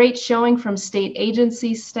 great showing from state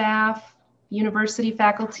agency staff, university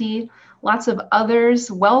faculty, lots of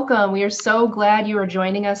others. Welcome. We are so glad you are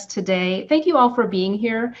joining us today. Thank you all for being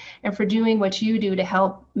here and for doing what you do to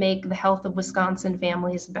help make the health of Wisconsin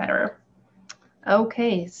families better.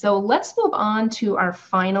 Okay, so let's move on to our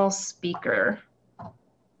final speaker.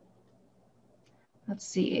 Let's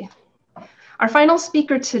see. Our final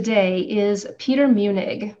speaker today is Peter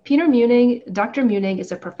Munig. Dr. Munig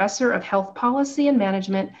is a professor of health policy and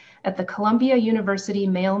management at the Columbia University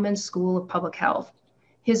Mailman School of Public Health.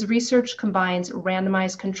 His research combines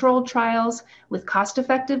randomized controlled trials with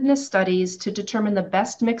cost-effectiveness studies to determine the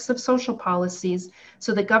best mix of social policies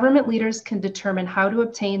so that government leaders can determine how to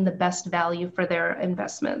obtain the best value for their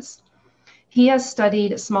investments. He has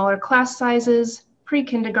studied smaller class sizes,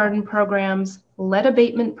 pre-kindergarten programs, lead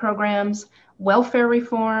abatement programs, welfare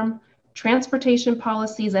reform, transportation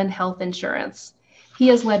policies, and health insurance. He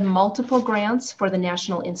has led multiple grants for the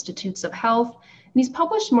National Institutes of Health, and he's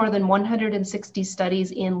published more than 160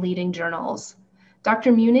 studies in leading journals.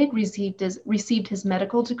 Dr. Munig received his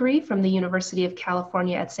medical degree from the University of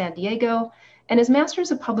California at San Diego and his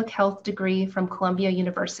Master's of Public Health degree from Columbia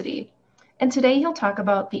University. And today he'll talk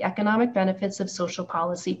about the economic benefits of social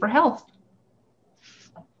policy for health.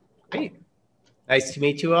 Great. Nice to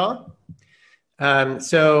meet you all. I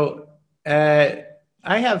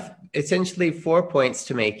have essentially 4 points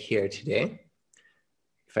to make here today.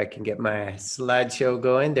 If I can get my slideshow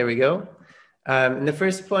going, there we go. And the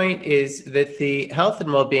first point is that the health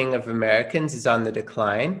and well-being of Americans is on the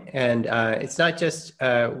decline. And it's not just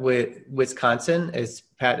with Wisconsin, as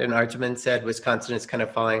Pat and Arjun said, Wisconsin is kind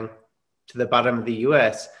of falling to the bottom of the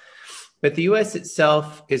US. But the US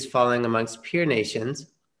itself is falling amongst peer nations.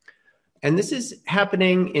 And this is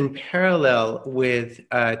happening in parallel with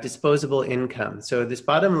disposable income. So this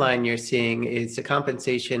bottom line you're seeing is the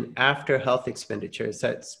compensation after health expenditures.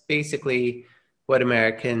 That's basically what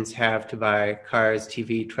Americans have to buy cars,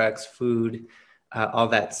 TV, trucks, food, all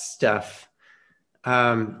that stuff.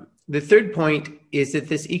 The third point is that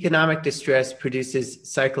this economic distress produces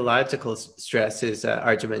psychological stress, as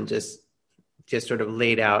Arjuman just sort of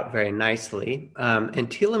laid out very nicely. And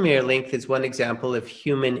telomere length is one example of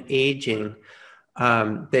human aging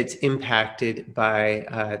that's impacted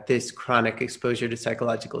by this chronic exposure to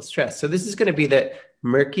psychological stress. So this is going to be the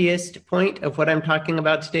murkiest point of what I'm talking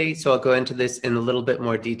about today. So I'll go into this in a little bit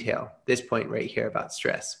more detail, this point right here about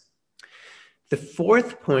stress. The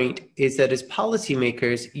fourth point is that as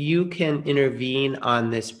policymakers, you can intervene on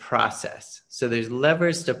this process. So there's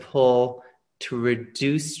levers to pull to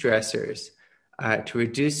reduce stressors, to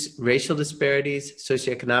reduce racial disparities,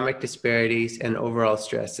 socioeconomic disparities, and overall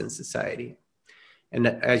stress in society. And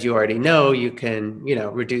as you already know, you can,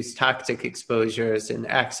 reduce toxic exposures and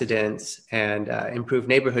accidents and improve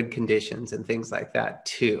neighborhood conditions and things like that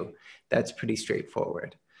too. That's pretty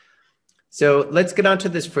straightforward. So let's get on to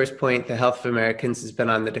this first point. The health of Americans has been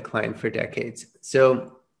on the decline for decades.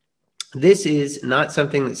 So this is not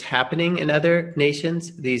something that's happening in other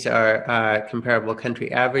nations. These are comparable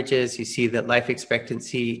country averages. You see that life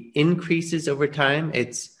expectancy increases over time.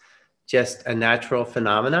 It's just a natural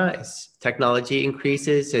phenomena. As technology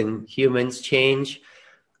increases and humans change,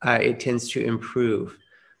 it tends to improve.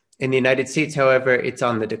 In the United States, however, it's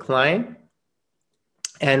on the decline.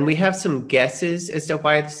 And we have some guesses as to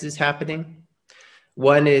why this is happening.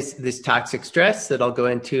 One is this toxic stress that I'll go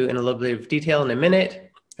into in a little bit of detail in a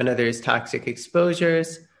minute. Another is toxic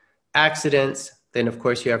exposures, accidents. Then, of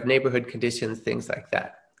course, you have neighborhood conditions, things like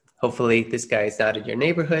that. Hopefully, this guy is not in your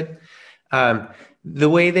neighborhood. The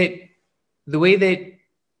way that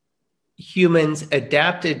humans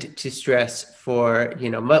adapted to stress for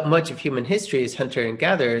much of human history as hunter and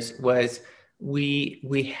gatherers was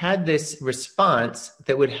we had this response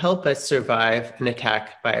that would help us survive an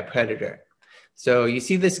attack by a predator. So you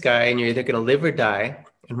see this guy and you're either going to live or die.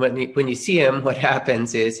 And when you see him, what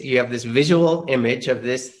happens is you have this visual image of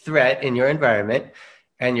this threat in your environment,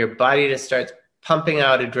 and your body just starts pumping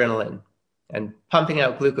out adrenaline and pumping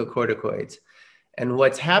out glucocorticoids. And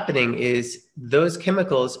what's happening is those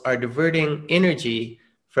chemicals are diverting energy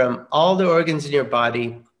from all the organs in your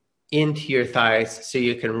body into your thighs so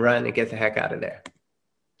you can run and get the heck out of there.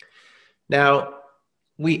 Now,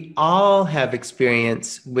 we all have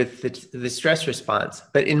experience with the stress response,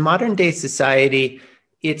 but in modern day society,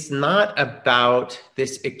 it's not about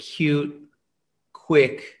this acute,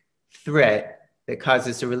 quick threat that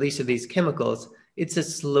causes the release of these chemicals. It's a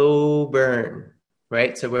slow burn,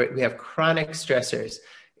 right? So we have chronic stressors,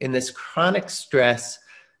 and this chronic stress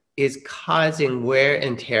is causing wear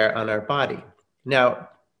and tear on our body. Now,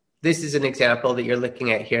 this is an example that you're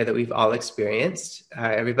looking at here that we've all experienced.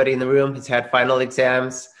 Everybody in the room has had final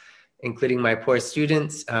exams, including my poor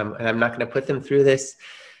students, and I'm not going to put them through this.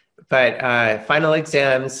 But final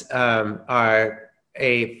exams are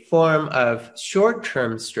a form of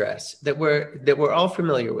short-term stress that we're all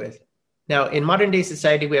familiar with. Now, in modern day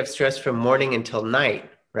society, we have stress from morning until night,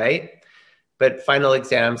 right? But final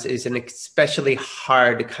exams is an especially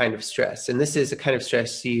hard kind of stress. And this is a kind of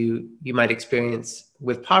stress you might experience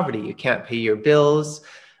with poverty. You can't pay your bills.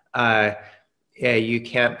 You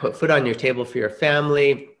can't put food on your table for your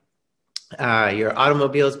family. Your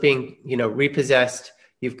automobile is being, repossessed.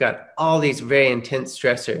 You've got all these very intense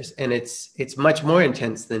stressors, and it's much more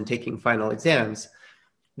intense than taking final exams.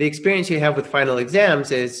 The experience you have with final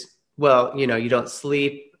exams is, well, you don't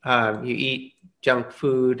sleep, you eat junk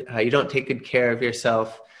food, you don't take good care of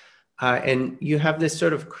yourself, and you have this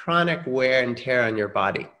sort of chronic wear and tear on your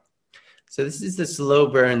body. So this is the slow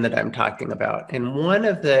burn that I'm talking about. And one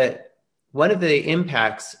of the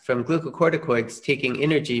impacts from glucocorticoids taking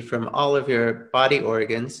energy from all of your body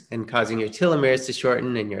organs and causing your telomeres to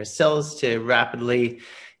shorten and your cells to rapidly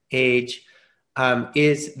age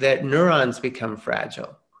is that neurons become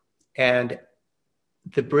fragile. And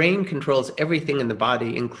the brain controls everything in the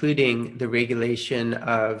body, including the regulation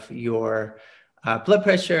of your blood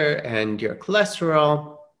pressure and your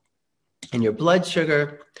cholesterol and your blood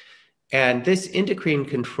sugar. And this endocrine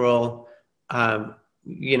control,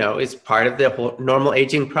 is part of the whole normal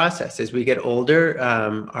aging process. As we get older,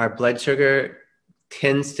 our blood sugar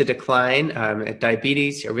tends to decline.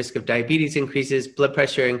 Diabetes, your risk of diabetes increases, blood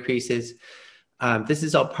pressure increases. This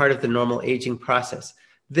is all part of the normal aging process.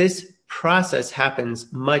 This process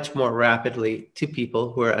happens much more rapidly to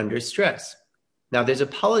people who are under stress. Now, there's a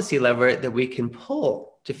policy lever that we can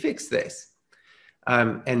pull to fix this.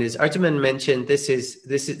 And as Arjuman mentioned,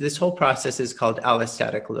 this whole process is called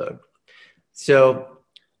allostatic load. So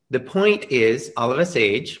the point is, all of us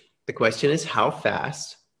age. The question is how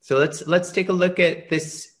fast. So let's take a look at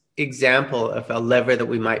this example of a lever that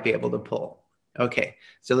we might be able to pull. Okay,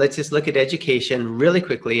 so let's just look at education really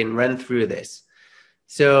quickly and run through this.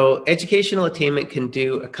 So educational attainment can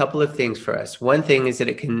do a couple of things for us. One thing is that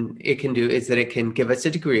it can give us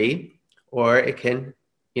a degree, or it can,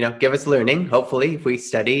 give us learning, hopefully, if we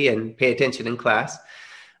study and pay attention in class.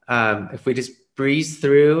 If we just breeze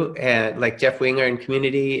through, and like Jeff Winger in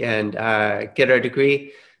Community, and get our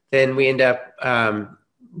degree, then we end up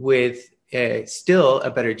with still a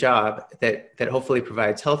better job that hopefully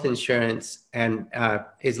provides health insurance and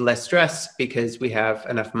is less stress because we have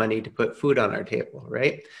enough money to put food on our table,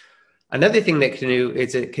 right? Another thing that can do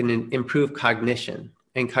is it can improve cognition,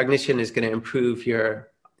 and cognition is going to improve your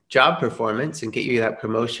job performance and get you that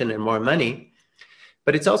promotion and more money.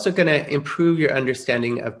 But it's also going to improve your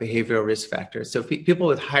understanding of behavioral risk factors. So people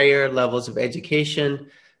with higher levels of education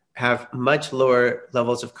have much lower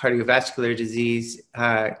levels of cardiovascular disease,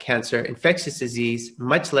 cancer, infectious disease,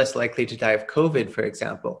 much less likely to die of COVID, for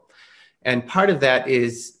example. And part of that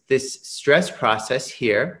is this stress process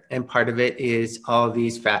here, and part of it is all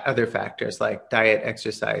these other factors like diet,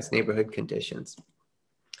 exercise, neighborhood conditions.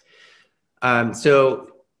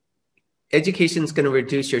 So education is going to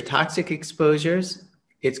reduce your toxic exposures.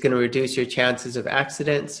 It's going to reduce your chances of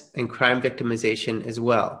accidents and crime victimization as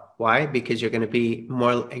well. Why? Because you're going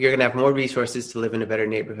to have more resources to live in a better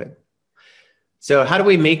neighborhood. So how do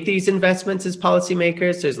we make these investments as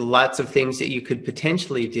policymakers? There's lots of things that you could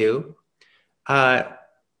potentially do. I'll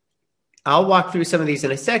walk through some of these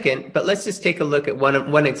in a second, but let's just take a look at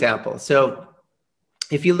one example. So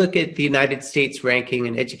if you look at the United States ranking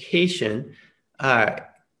in education,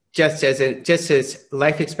 just as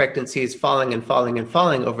life expectancy is falling and falling and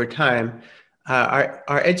falling over time, our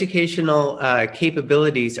educational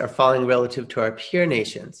capabilities are falling relative to our peer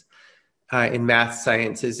nations in math,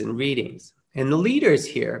 sciences, and readings. And the leaders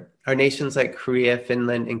here are nations like Korea,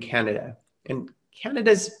 Finland, and Canada. And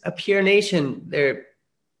Canada's a peer nation. They're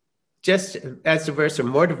just as diverse or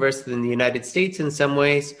more diverse than the United States in some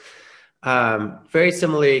ways. Very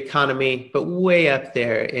similar economy, but way up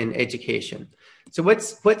there in education. So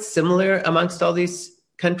what's similar amongst all these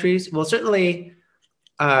countries? Well, certainly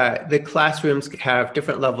the classrooms have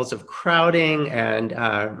different levels of crowding and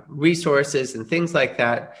resources and things like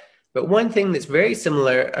that. But one thing that's very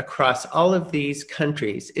similar across all of these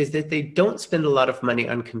countries is that they don't spend a lot of money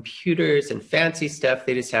on computers and fancy stuff.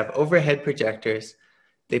 They just have overhead projectors.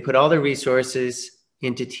 They put all the resources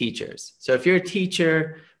into teachers. So if you're a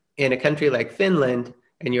teacher in a country like Finland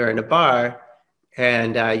and you're in a bar,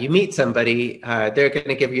 and you meet somebody, they're going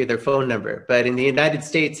to give you their phone number. But in the United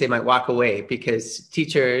States, they might walk away because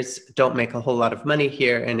teachers don't make a whole lot of money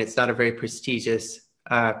here, and it's not a very prestigious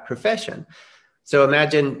profession. So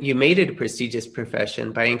imagine you made it a prestigious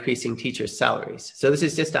profession by increasing teachers' salaries. So this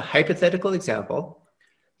is just a hypothetical example.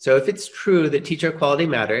 So if it's true that teacher quality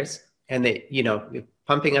matters, and that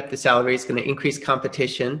pumping up the salary is going to increase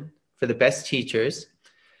competition for the best teachers,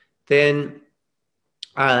 then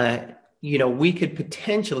we could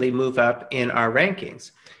potentially move up in our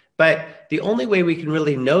rankings. But the only way we can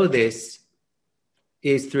really know this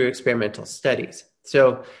is through experimental studies.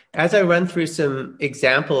 So as I run through some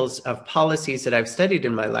examples of policies that I've studied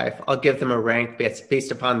in my life, I'll give them a rank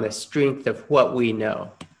based upon the strength of what we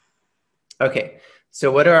know. Okay,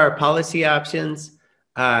 so what are our policy options?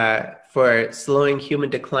 For slowing human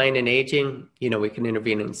decline and aging, we can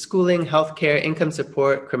intervene in schooling, healthcare, income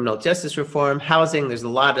support, criminal justice reform, housing. There's a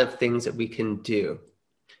lot of things that we can do.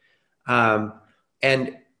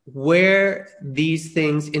 And where these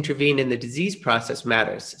things intervene in the disease process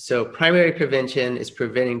matters. So primary prevention is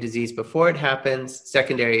preventing disease before it happens.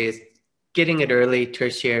 Secondary is getting it early.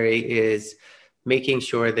 Tertiary is making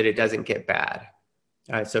sure that it doesn't get bad.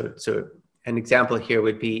 So an example here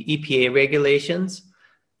would be EPA regulations.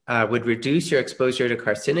 Would reduce your exposure to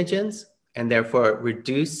carcinogens and therefore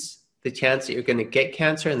reduce the chance that you're going to get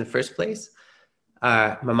cancer in the first place.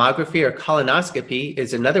 Mammography or colonoscopy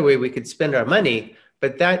is another way we could spend our money,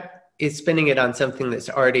 but that is spending it on something that's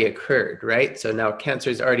already occurred, right? So now cancer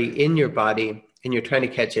is already in your body and you're trying to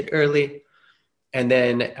catch it early. And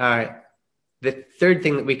then the third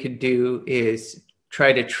thing that we could do is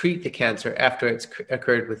try to treat the cancer after it's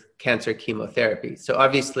occurred with cancer chemotherapy. So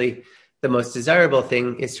obviously, the most desirable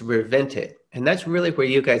thing is to prevent it. And that's really where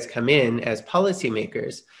you guys come in as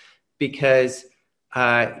policymakers, because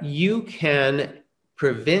you can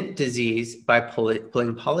prevent disease by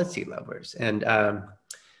pulling policy levers. And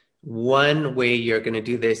one way you're going to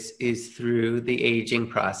do this is through the aging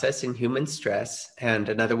process and human stress. And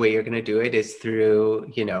another way you're going to do it is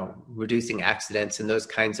through, reducing accidents and those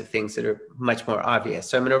kinds of things that are much more obvious.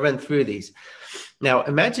 So I'm going to run through these. Now,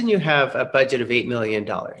 imagine you have a budget of $8 million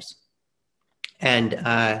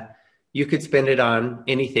and you could spend it on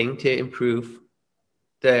anything to improve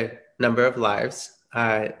the number of lives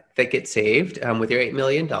that get saved with your $8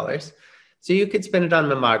 million. So you could spend it on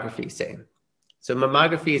mammography, say. So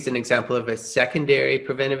mammography is an example of a secondary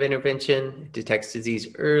preventive intervention. It detects disease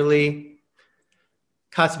early.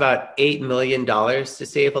 Costs about $8 million to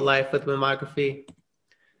save a life with mammography.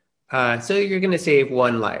 So you're going to save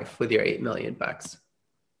one life with your $8 million bucks.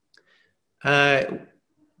 The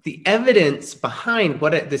evidence behind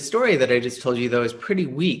the story that I just told you, though, is pretty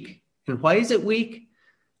weak. And why is it weak?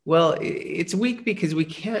 Well, it's weak because we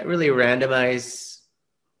can't really randomize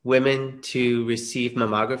women to receive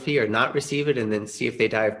mammography or not receive it and then see if they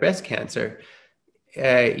die of breast cancer.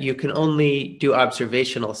 You can only do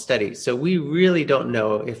observational studies. So we really don't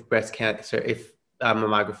know if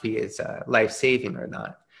mammography is life-saving or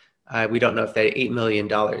not. We don't know if that $8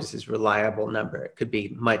 million is a reliable number. It could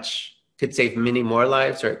save many more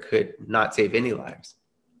lives, or it could not save any lives.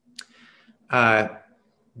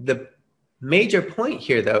 The major point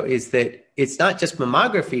here, though, is that it's not just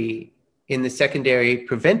mammography in the secondary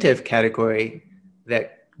preventive category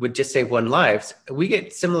that would just save one life. We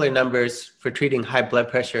get similar numbers for treating high blood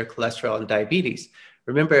pressure, cholesterol, and diabetes.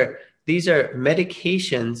 Remember, these are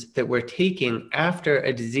medications that we're taking after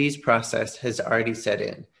a disease process has already set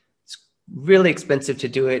in. It's really expensive to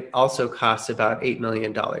do it, also costs about $8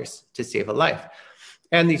 million to save a life.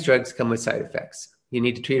 And these drugs come with side effects. You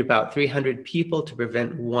need to treat about 300 people to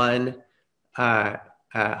prevent one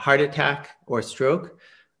heart attack or stroke.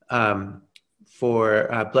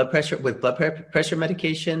 For blood pressure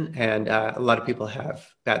medication, and a lot of people have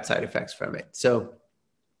bad side effects from it. So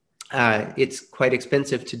it's quite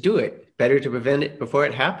expensive to do it. Better to prevent it before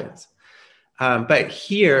it happens. But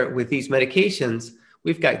here with these medications,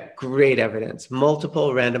 we've got great evidence, multiple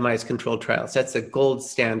randomized controlled trials. That's the gold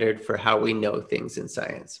standard for how we know things in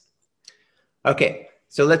science. Okay,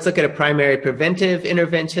 so let's look at a primary preventive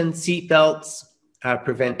intervention. Seatbelts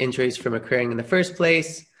prevent injuries from occurring in the first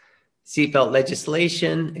place. Seatbelt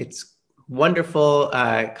legislation, it's wonderful,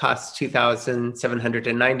 costs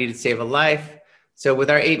 $2,790 to save a life. So with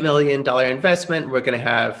our $8 million investment, we're going to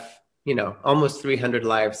have, almost 300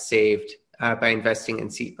 lives saved by investing in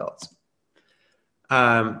seatbelts.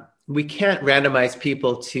 We can't randomize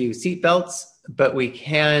people to seatbelts, but we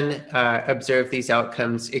can observe these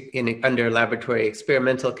outcomes under laboratory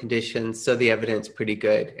experimental conditions. So the evidence is pretty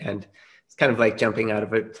good. And it's kind of like jumping out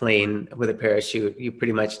of a plane with a parachute. You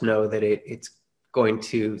pretty much know that it's going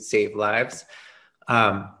to save lives.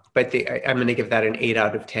 But I'm going to give that an 8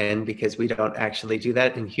 out of 10 because we don't actually do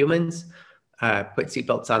that in humans, put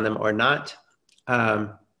seatbelts on them or not.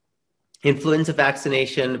 Influenza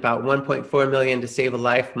vaccination, about 1.4 million to save a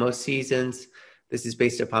life most seasons. This is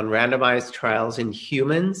based upon randomized trials in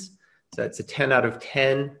humans. So that's a 10 out of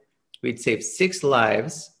 10. We'd save 6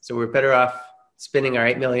 lives. So we're better off spending our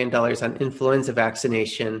 $8 million on influenza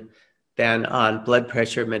vaccination than on blood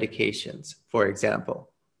pressure medications, for example,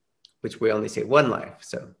 which we only save 1 life.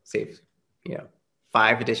 So save,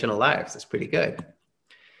 5 additional lives. That's pretty good.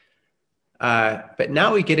 But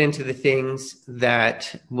now we get into the things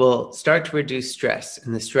that will start to reduce stress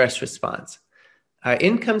and the stress response.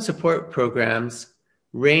 Income support programs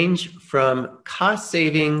range from cost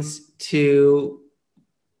savings to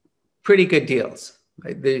pretty good deals.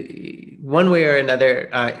 One way or another,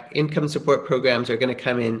 income support programs are going to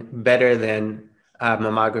come in better than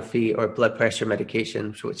mammography or blood pressure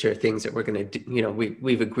medications, which are things that we're going to do,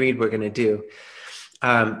 we've agreed we're going to do.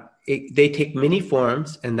 They take many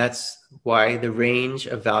forms, and that's why the range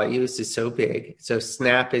of values is so big. So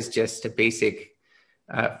SNAP is just a basic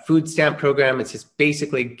food stamp program. It's just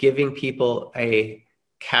basically giving people a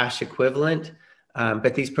cash equivalent.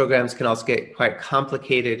 But these programs can also get quite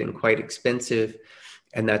complicated and quite expensive.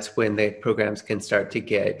 And that's when the programs can start to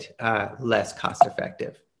get less cost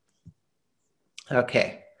effective.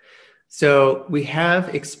 Okay, so we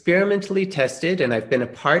have experimentally tested, and I've been a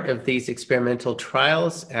part of these experimental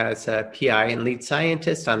trials as a PI and lead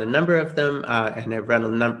scientist on a number of them, and I've run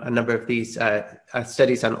a number of these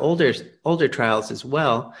studies on older trials as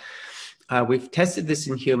well. We've tested this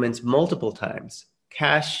in humans multiple times.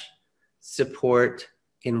 Cash support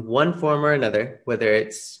in one form or another, whether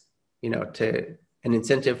it's to an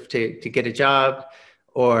incentive to get a job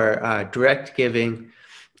or direct giving,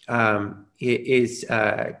 is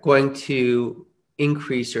going to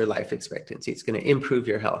increase your life expectancy. It's going to improve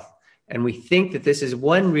your health. And we think that this is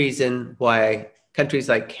one reason why countries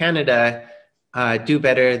like Canada do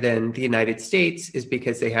better than the United States, is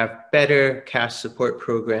because they have better cash support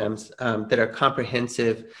programs that are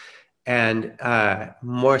comprehensive and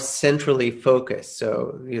more centrally focused.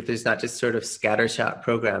 So there's not just sort of scattershot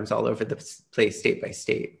programs all over the place, state by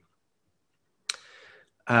state.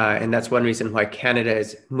 And that's one reason why Canada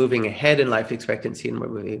is moving ahead in life expectancy and we're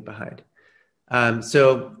moving behind.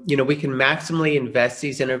 So, we can maximally invest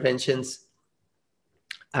these interventions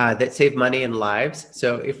that save money and lives.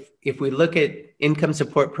 So if we look at income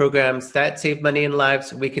support programs that save money and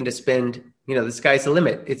lives, we can just spend, the sky's the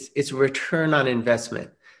limit. It's return on investment.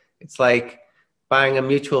 It's like buying a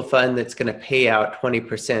mutual fund that's going to pay out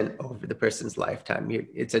 20% over the person's lifetime.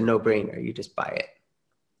 It's a no-brainer. You just buy it.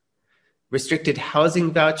 Restricted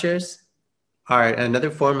housing vouchers are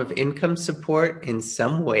another form of income support in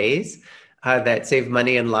some ways that save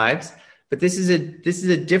money and lives. But this is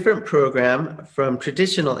a different program from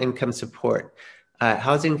traditional income support.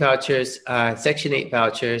 Housing vouchers, Section 8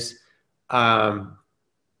 vouchers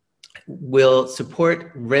will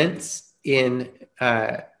support rents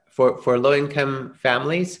for low-income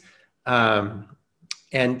families,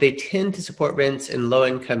 and they tend to support rents in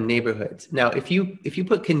low-income neighborhoods. Now, if you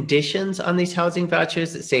put conditions on these housing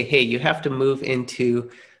vouchers that say, hey, you have to move into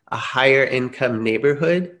a higher income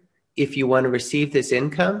neighborhood if you want to receive this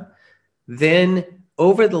income, then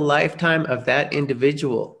over the lifetime of that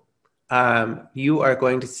individual, you are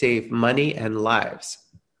going to save money and lives.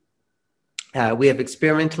 We have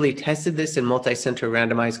experimentally tested this in multi-center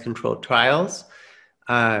randomized controlled trials.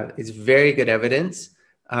 It's very good evidence.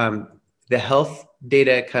 The health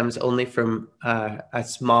data comes only from a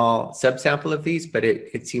small subsample of these, but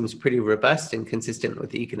it seems pretty robust and consistent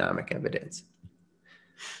with the economic evidence.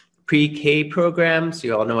 Pre-K programs,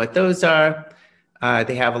 you all know what those are.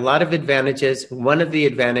 They have a lot of advantages. One of the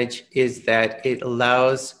advantage is that it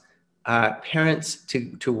allows parents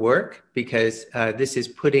to work, because this is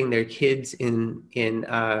putting their kids in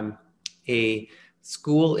a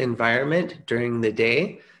school environment during the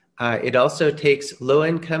day. It also takes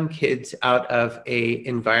low-income kids out of an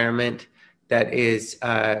environment that is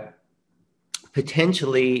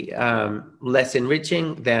potentially less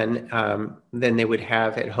enriching than they would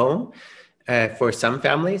have at home for some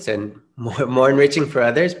families, and more enriching for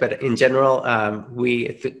others. But in general,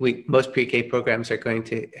 most pre-K programs are going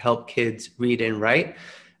to help kids read and write.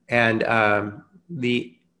 And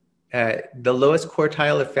the lowest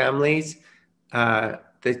quartile of families,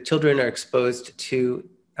 the children are exposed to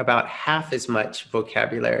about half as much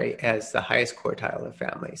vocabulary as the highest quartile of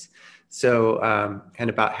families. So, and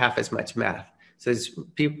about half as much math. So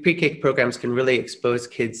pre-K programs can really expose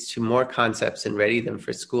kids to more concepts and ready them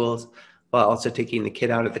for schools, while also taking the kid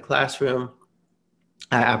out of the classroom,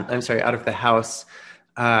 out of the house,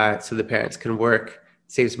 so the parents can work,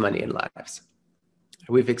 saves money and lives.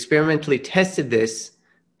 We've experimentally tested this,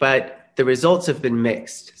 but the results have been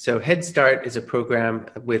mixed. So Head Start is a program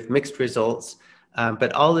with mixed results,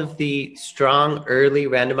 but all of the strong early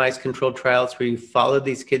randomized controlled trials where you follow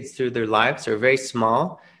these kids through their lives are very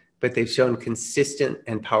small, but they've shown consistent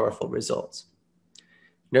and powerful results.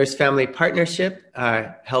 Nurse Family Partnership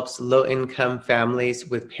helps low-income families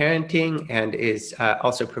with parenting and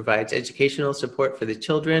also provides educational support for the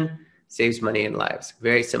children, saves money and lives.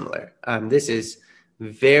 Very similar. This is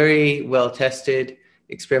very well tested,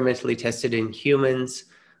 experimentally tested in humans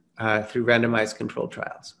through randomized controlled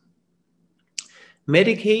trials.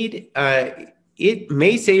 Medicaid, it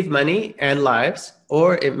may save money and lives,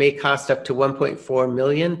 or it may cost up to $1.4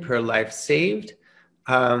 million per life saved.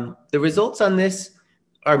 The results on this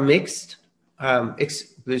are mixed.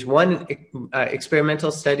 There's one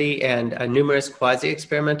experimental study and numerous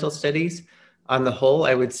quasi-experimental studies. On the whole,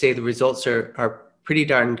 I would say the results are pretty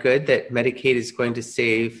darn good, that Medicaid is going to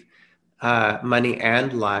save money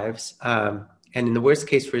and lives. And in the worst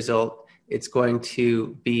case result, it's going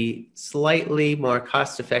to be slightly more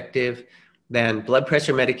cost effective than blood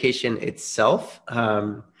pressure medication itself,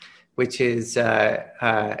 which is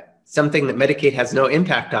something that Medicaid has no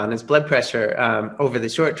impact on, is blood pressure over the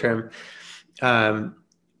short term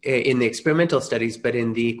in the experimental studies, but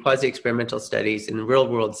in the quasi-experimental studies, in real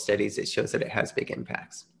world studies, it shows that it has big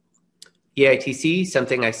impacts. EITC,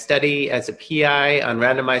 something I study as a PI on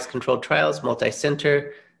randomized controlled trials,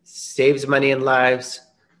 multi-center, saves money and lives,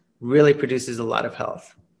 really produces a lot of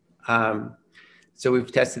health. So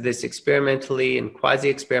we've tested this experimentally and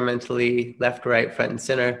quasi-experimentally, left, right, front, and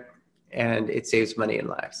center, and it saves money and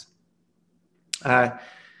lives.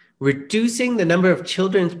 Reducing the number of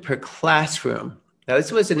children per classroom. Now,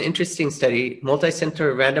 this was an interesting study,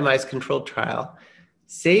 multi-center randomized controlled trial.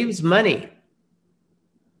 saves money.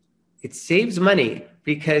 It saves money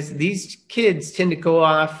because these kids tend to go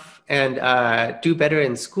off and do better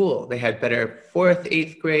in school. They had better 4th,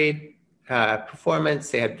 8th grade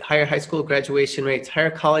performance. They had higher high school graduation rates,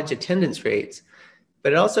 higher college attendance rates,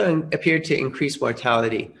 but it also appeared to increase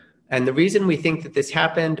mortality. And the reason we think that this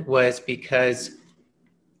happened was because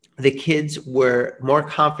the kids were more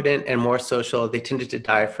confident and more social. They tended to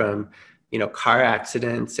die from, car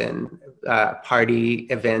accidents and party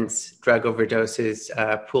events, drug overdoses,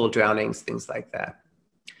 pool drownings, things like that.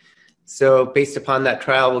 So based upon that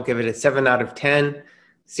trial, we'll give it a 7 out of 10.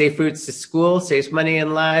 Safe routes to school saves money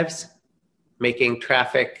and lives, making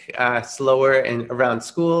traffic slower and around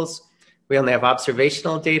schools. We only have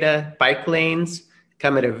observational data. Bike lanes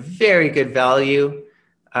come at a very good value.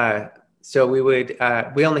 So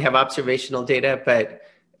we only have observational data, but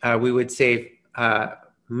we would save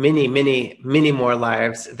many more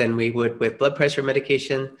lives than we would with blood pressure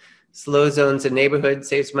medication. Slow zones in neighborhoods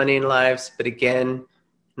saves money and lives, but again,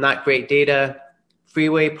 not great data.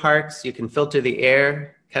 Freeway parks, you can filter the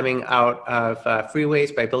air coming out of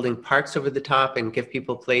freeways by building parks over the top and give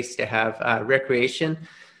people a place to have recreation.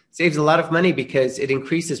 Saves a lot of money because it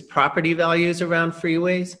increases property values around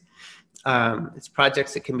freeways. It's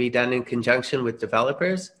projects that can be done in conjunction with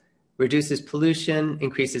developers, reduces pollution,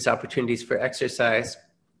 increases opportunities for exercise,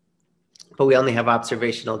 but we only have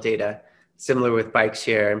observational data, similar with bike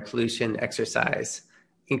share and pollution. Exercise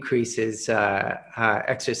increases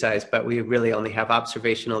exercise, but we really only have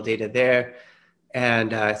observational data there.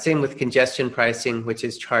 And same with congestion pricing, which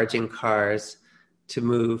is charging cars to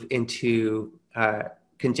move into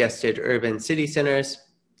congested urban city centers.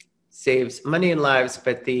 Saves money and lives,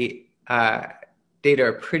 but the data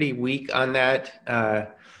are pretty weak on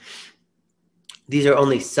that. These are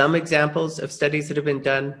only some examples of studies that have been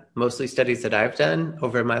done, mostly studies that I've done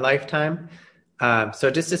over my lifetime.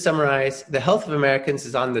 So just to summarize, the health of Americans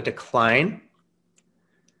is on the decline.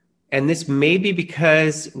 And this may be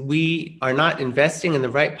because we are not investing in the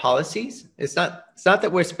right policies. It's not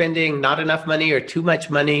that we're spending not enough money or too much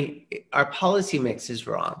money. Our policy mix is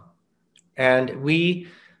wrong. And we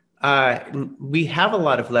have a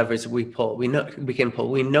lot of levers we pull. We can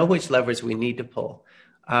pull. We know which levers we need to pull.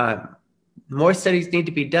 More studies need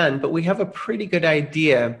to be done, but we have a pretty good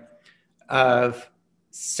idea of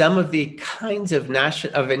some of the kinds of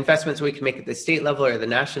investments we can make at the state level or the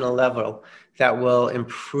national level that will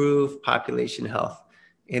improve population health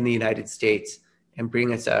in the United States and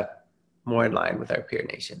bring us up more in line with our peer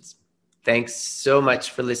nations. Thanks so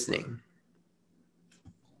much for listening.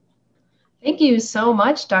 Thank you so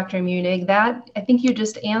much, Dr. Munig. I think you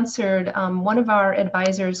just answered one of our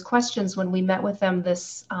advisors' questions when we met with them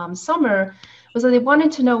this summer, was that they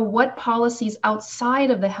wanted to know what policies outside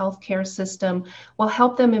of the healthcare system will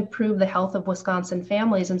help them improve the health of Wisconsin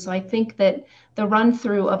families. And so I think that the run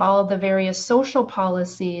through of all of the various social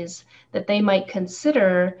policies that they might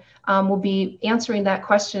consider will be answering that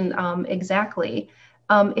question exactly.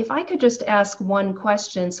 If I could just ask one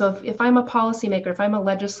question. So if I'm a policymaker, if I'm a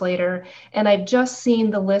legislator, and I've just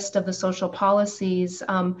seen the list of the social policies,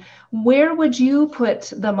 where would you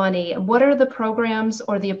put the money? What are the programs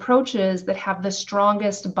or the approaches that have the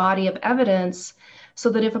strongest body of evidence so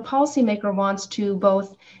that if a policymaker wants to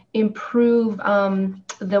both improve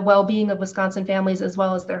the well-being of Wisconsin families as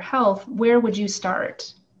well as their health, where would you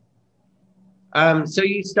start? So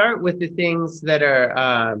you start with the things that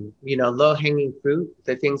are, low-hanging fruit,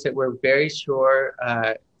 the things that we're very sure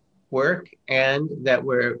work and that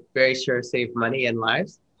we're very sure save money and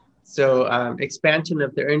lives. So expansion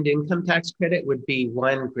of the earned income tax credit would be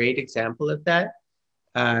one great example of that.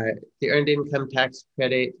 The earned income tax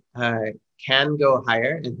credit can go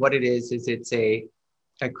higher. And what it is it's a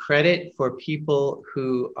credit for people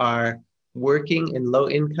who are working in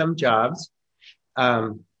low-income jobs.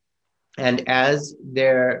 And as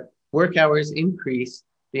their work hours increase,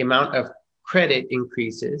 the amount of credit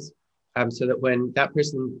increases, so that when that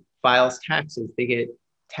person files taxes, they get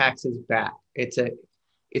taxes back. It's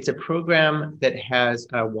a program that has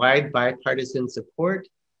a wide bipartisan support.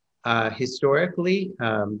 Historically,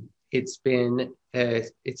 it's been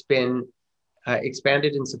expanded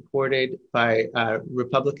and supported by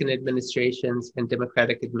Republican administrations and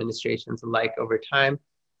Democratic administrations alike over time.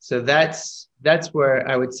 So that's where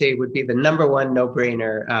I would say would be the number one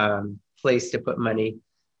no-brainer place to put money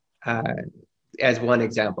as one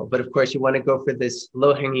example. But of course, you want to go for this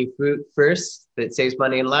low-hanging fruit first that saves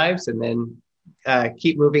money and lives, and then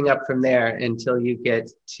keep moving up from there until you get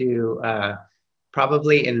to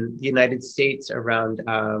probably in the United States around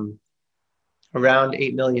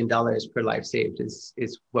 $8 million per life saved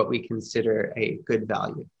is what we consider a good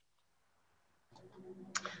value.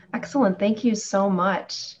 Excellent. Thank you so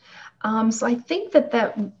much. So I think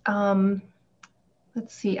that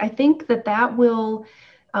let's see, I think that will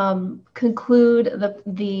conclude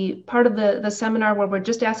the part of the seminar where we're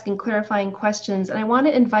just asking clarifying questions. And I want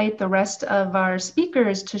to invite the rest of our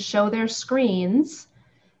speakers to show their screens,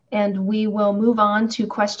 and we will move on to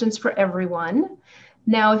questions for everyone.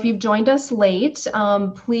 Now, if you've joined us late,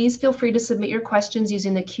 please feel free to submit your questions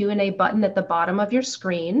using the Q&A button at the bottom of your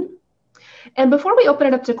screen. And before we open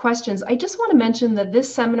it up to questions, I just want to mention that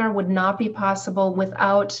this seminar would not be possible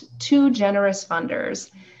without two generous funders: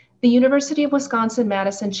 the University of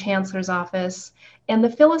Wisconsin-Madison Chancellor's Office and the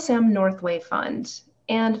Phyllis M. Northway Fund.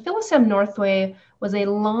 And Phyllis M. Northway was a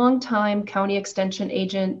longtime county extension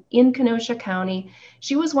agent in Kenosha County.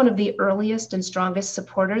 She was one of the earliest and strongest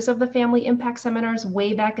supporters of the Family Impact Seminars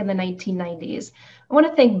way back in the 1990s. I want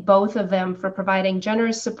to thank both of them for providing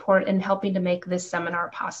generous support and helping to make this seminar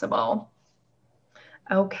possible.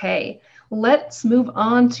 Okay, let's move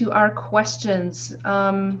on to our questions.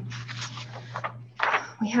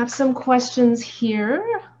 We have some questions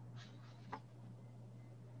here.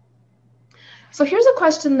 So here's a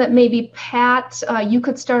question that maybe Pat, you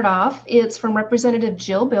could start off. It's from Representative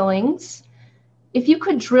Jill Billings. If you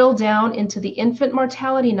could drill down into the infant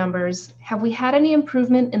mortality numbers, have we had any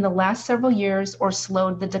improvement in the last several years or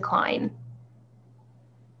slowed the decline?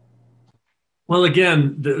 Well,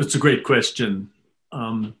 again, it's a great question.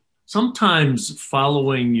 Sometimes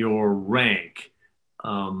following your rank,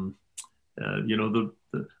 the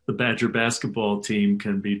Badger basketball team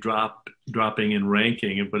can be dropping in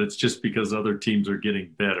ranking, but it's just because other teams are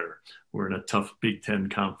getting better. We're in a tough Big Ten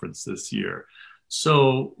conference this year.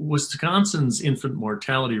 So Wisconsin's infant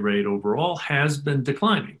mortality rate overall has been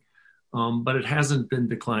declining, but it hasn't been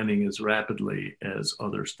declining as rapidly as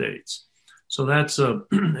other states. So that's an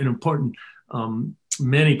important,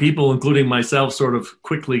 many people, including myself, sort of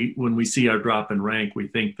quickly, when we see our drop in rank, we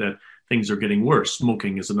think that things are getting worse.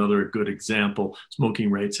 Smoking is another good example.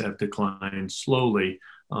 Smoking rates have declined slowly,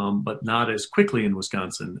 but not as quickly in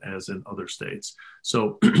Wisconsin as in other states.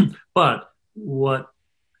 So, but what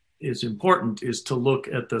is important is to look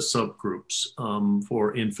at the subgroups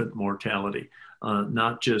for infant mortality,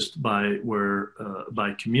 not just by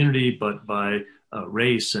community, but by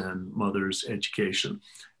race and mother's education.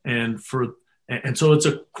 And so it's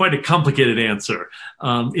quite a complicated answer.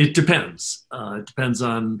 It depends. It depends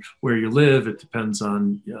on where you live. It depends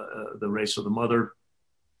on the race of the mother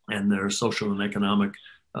and their social and economic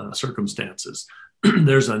circumstances.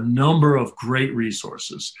 There's a number of great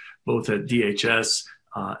resources, both at DHS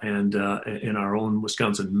and in our own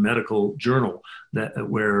Wisconsin Medical Journal,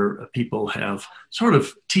 where people have sort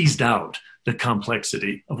of teased out the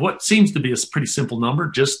complexity of what seems to be a pretty simple number,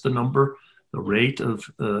 just the rate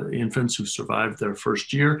of infants who survived their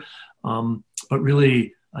first year. But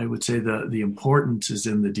really, I would say the importance is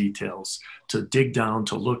in the details, to dig down,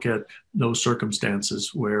 to look at those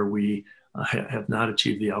circumstances where we have not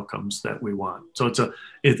achieved the outcomes that we want. So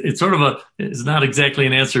it's not exactly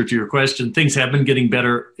an answer to your question. Things have been getting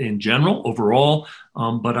better in general, overall,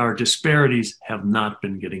 but our disparities have not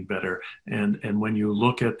been getting better. And when you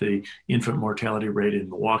look at the infant mortality rate in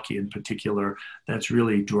Milwaukee in particular, that's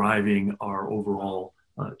really driving our overall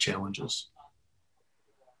challenges.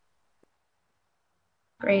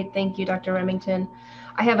 Great, thank you, Dr. Remington.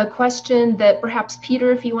 I have a question that perhaps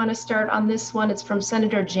Peter, if you want to start on this one, it's from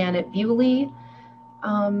Senator Janet Bewley.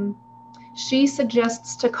 She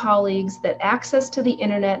suggests to colleagues that access to the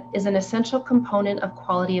internet is an essential component of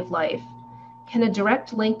quality of life. Can a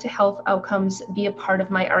direct link to health outcomes be a part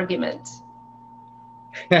of my argument?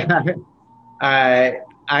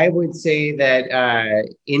 I would say that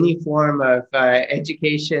any form of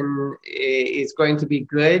education is going to be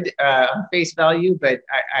good on face value, but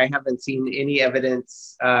I haven't seen any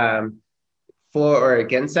evidence for or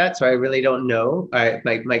against that. So I really don't know.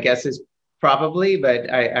 My guess is probably, but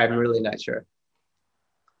I'm really not sure.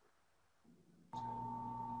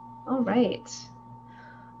 All right.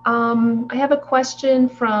 I have a question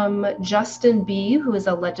from Justin B., who is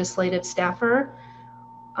a legislative staffer.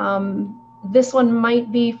 This one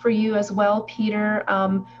might be for you as well, Peter.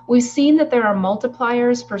 We've seen that there are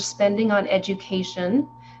multipliers for spending on education.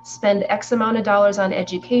 Spend X amount of dollars on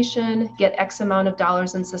education, get X amount of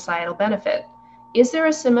dollars in societal benefit. Is there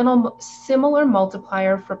a similar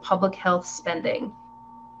multiplier for public health spending?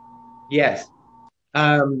 Yes.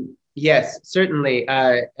 Yes, certainly.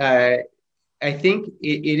 I think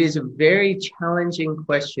it is a very challenging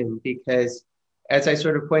question because, as I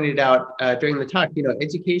sort of pointed out during the talk,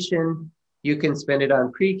 education, you can spend it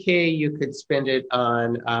on pre-K, you could spend it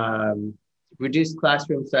on reduced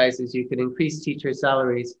classroom sizes, you could increase teacher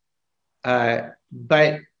salaries.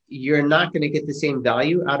 But you're not going to get the same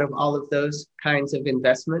value out of all of those kinds of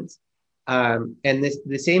investments. And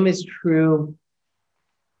the same is true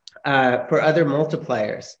for other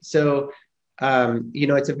multipliers. So,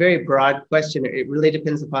 it's a very broad question. It really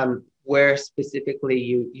depends upon where specifically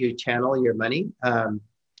you channel your money.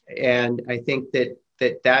 And I think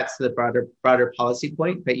that's the broader policy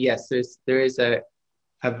point. But yes, there is a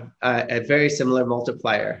very similar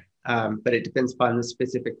multiplier, but it depends upon the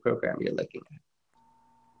specific program you're looking at.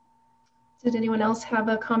 Did anyone else have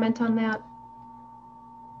a comment on that?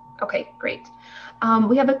 Okay, great.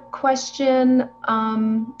 We have a question.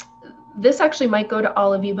 This actually might go to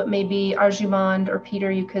all of you, but maybe Arjumand or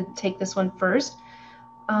Peter, you could take this one first.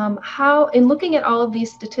 How, in looking at all of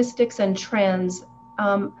these statistics and trends,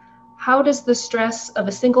 how does the stress of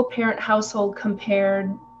a single parent household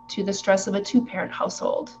compare to the stress of a two-parent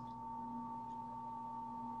household?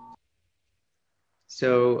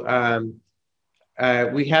 So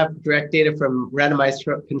we have direct data from randomized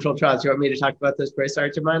controlled trials. Do you want me to talk about those first,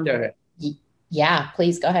 Arjumand? Or? Yeah,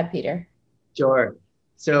 please go ahead, Peter. Sure.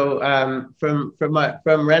 So from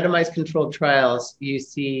randomized controlled trials, you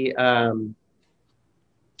see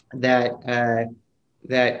that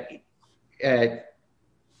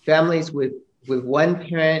families with one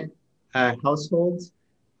parent households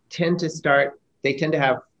tend to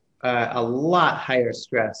have a lot higher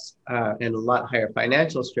stress and a lot higher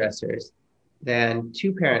financial stressors than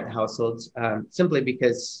two-parent households, simply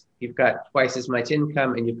because you've got twice as much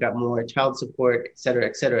income and you've got more child support, et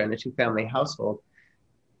cetera, in a two-family household.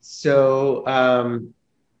 So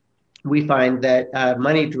we find that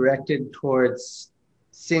money directed towards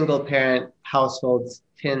single-parent households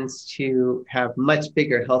tends to have much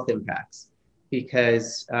bigger health impacts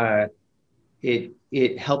because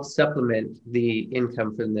it helps supplement the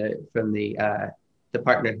income from the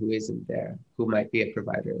partner who isn't there, who might be a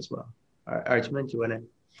provider as well. Arjumand, do you want to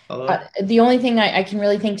follow up? The only thing I can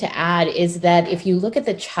really think to add is that if you look at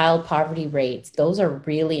the child poverty rates, those are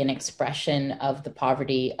really an expression of the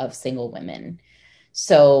poverty of single women.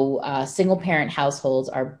 So single parent households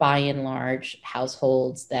are by and large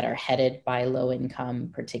households that are headed by low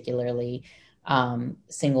income, particularly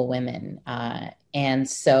single women. And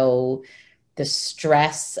so the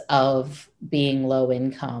stress of being low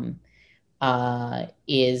income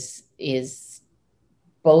is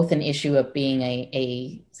both an issue of being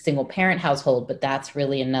a single parent household, but that's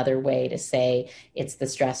really another way to say it's the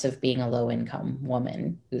stress of being a low income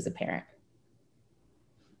woman who's a parent.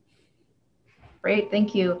 Great,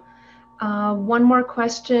 thank you. One more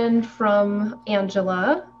question from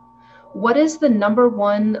Angela. What is the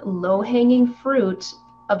 #1 low-hanging fruit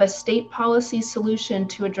of a state policy solution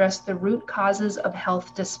to address the root causes of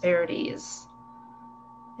health disparities?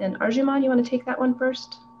 And Arjumand, you want to take that one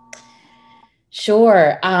first?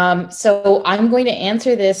 Sure. So I'm going to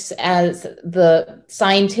answer this as the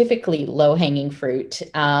scientifically low-hanging fruit,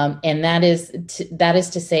 and that is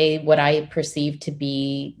to say what I perceive to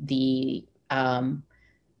be the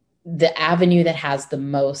avenue that has the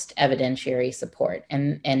most evidentiary support.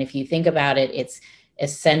 And if you think about it, it's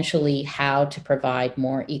essentially how to provide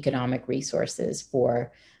more economic resources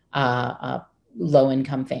for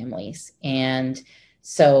low-income families. And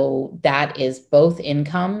so that is both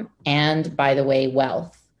income and, by the way,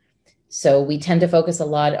 wealth. So we tend to focus a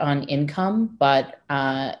lot on income, but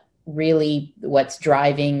really what's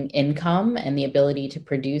driving income and the ability to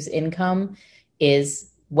produce income is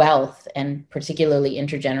wealth, and particularly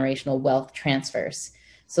intergenerational wealth transfers.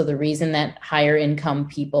 So the reason that higher income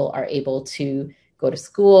people are able to go to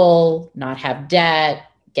school, not have debt,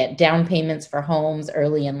 get down payments for homes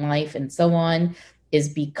early in life, and so on, is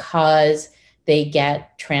because they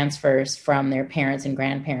get transfers from their parents and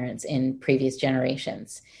grandparents in previous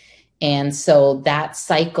generations. And so that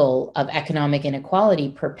cycle of economic inequality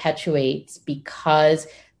perpetuates because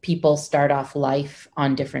people start off life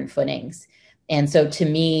on different footings. And so to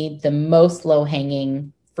me, the most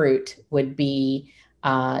low-hanging fruit would be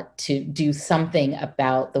to do something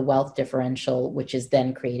about the wealth differential, which is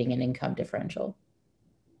then creating an income differential.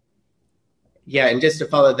 Yeah, and just to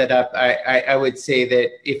follow that up, I would say that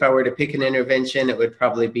if I were to pick an intervention, it would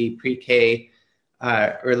probably be pre-K,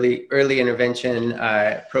 early intervention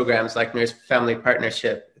programs like nurse-family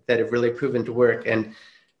partnership that have really proven to work. And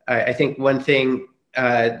I think one thing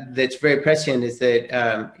that's very prescient is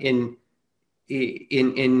that in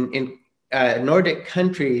Nordic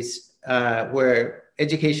countries where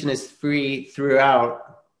education is free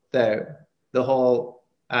throughout the whole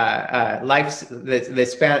life, the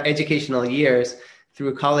span, educational years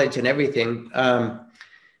through college and everything,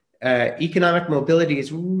 economic mobility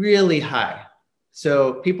is really high.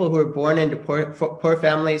 So people who are born into poor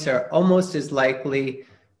families are almost as likely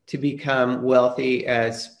to become wealthy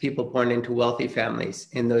as people born into wealthy families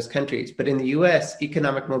in those countries. But in the US,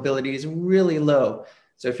 economic mobility is really low.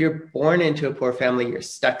 So if you're born into a poor family, you're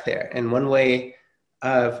stuck there. And one way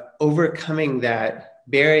of overcoming that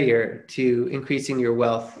barrier to increasing your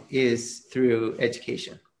wealth is through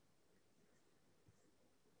education.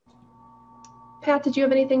 Pat, did you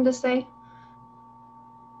have anything to say?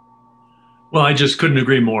 Well, I just couldn't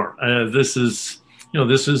agree more. This is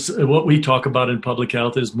what we talk about in public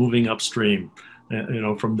health is moving upstream,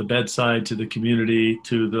 from the bedside to the community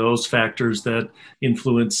to those factors that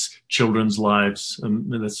influence children's lives.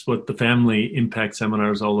 And that's what the Family Impact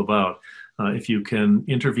Seminar is all about. If you can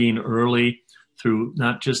intervene early through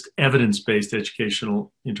not just evidence-based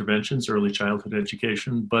educational interventions, early childhood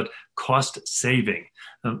education, but cost saving.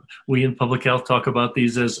 We in public health talk about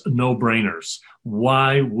these as no-brainers.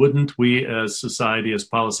 Why wouldn't we as society, as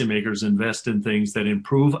policymakers, invest in things that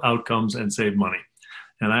improve outcomes and save money?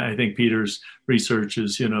 And I think Peter's research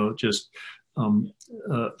is, just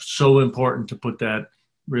so important to put that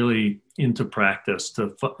really into practice,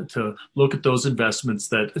 to look at those investments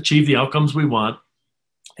that achieve the outcomes we want,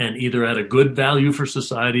 and either at a good value for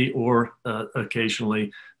society or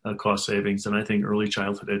occasionally cost savings. And I think early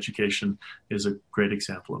childhood education is a great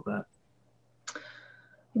example of that.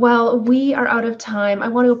 Well, we are out of time. I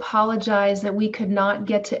want to apologize that we could not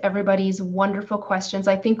get to everybody's wonderful questions.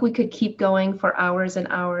 I think we could keep going for hours and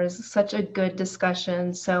hours. Such a good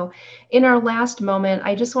discussion. So in our last moment,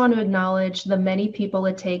 I just want to acknowledge the many people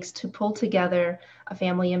it takes to pull together a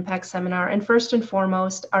Family Impact Seminar. And first and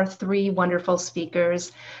foremost, our three wonderful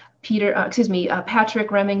speakers,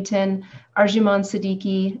 Patrick Remington, Arjuman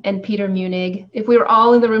Siddiqui, and Peter Munig. If we were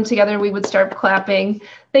all in the room together, we would start clapping.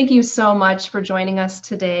 Thank you so much for joining us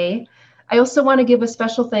today. I also want to give a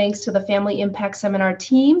special thanks to the Family Impact Seminar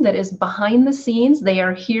team that is behind the scenes. They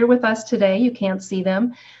are here with us today. You can't see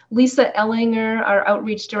them. Lisa Ellinger, our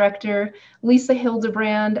Outreach Director, Lisa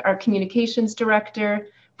Hildebrand, our Communications Director,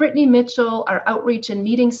 Brittany Mitchell, our Outreach and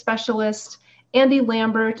Meeting Specialist, Andy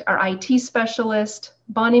Lambert, our IT Specialist,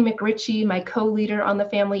 Bonnie McRitchie, my co-leader on the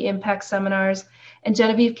Family Impact Seminars, and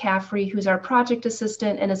Genevieve Caffrey, who's our project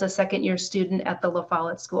assistant and is a second-year student at the La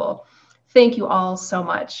Follette School. Thank you all so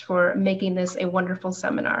much for making this a wonderful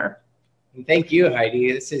seminar. Thank you,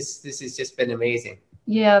 Heidi. This has just been amazing.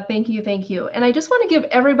 Yeah, thank you, thank you. And I just want to give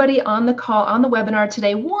everybody on the call, on the webinar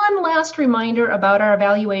today, one last reminder about our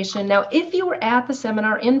evaluation. Now, if you were at the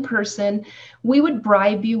seminar in person, we would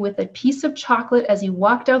bribe you with a piece of chocolate as you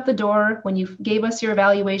walked out the door when you gave us your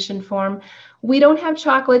evaluation form. We don't have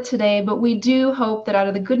chocolate today, but we do hope that out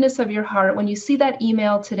of the goodness of your heart, when you see that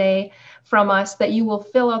email today from us, that you will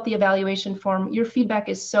fill out the evaluation form. Your feedback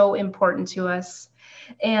is so important to us.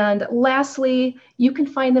 And lastly, you can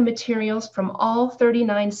find the materials from all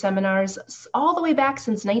 39 seminars all the way back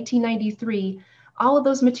since 1993. All of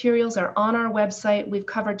those materials are on our website. We've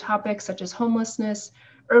covered topics such as homelessness,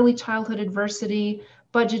 early childhood adversity,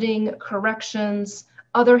 budgeting, corrections,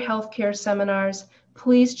 other healthcare seminars.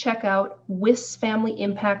 Please check out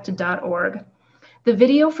wisfamilyimpact.org. The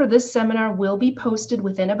video for this seminar will be posted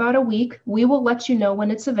within about a week. We will let you know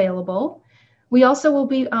when it's available. We also will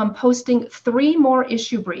be posting 3 more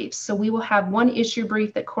issue briefs. So we will have 1 issue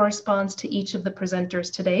brief that corresponds to each of the presenters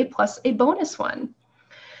today, plus a bonus one.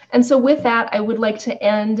 And so with that, I would like to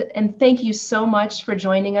end and thank you so much for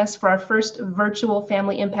joining us for our first virtual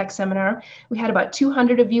Family Impact Seminar. We had about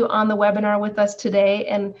 200 of you on the webinar with us today,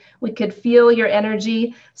 and we could feel your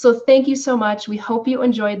energy. So thank you so much. We hope you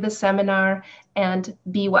enjoyed the seminar, and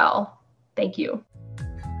be well. Thank you.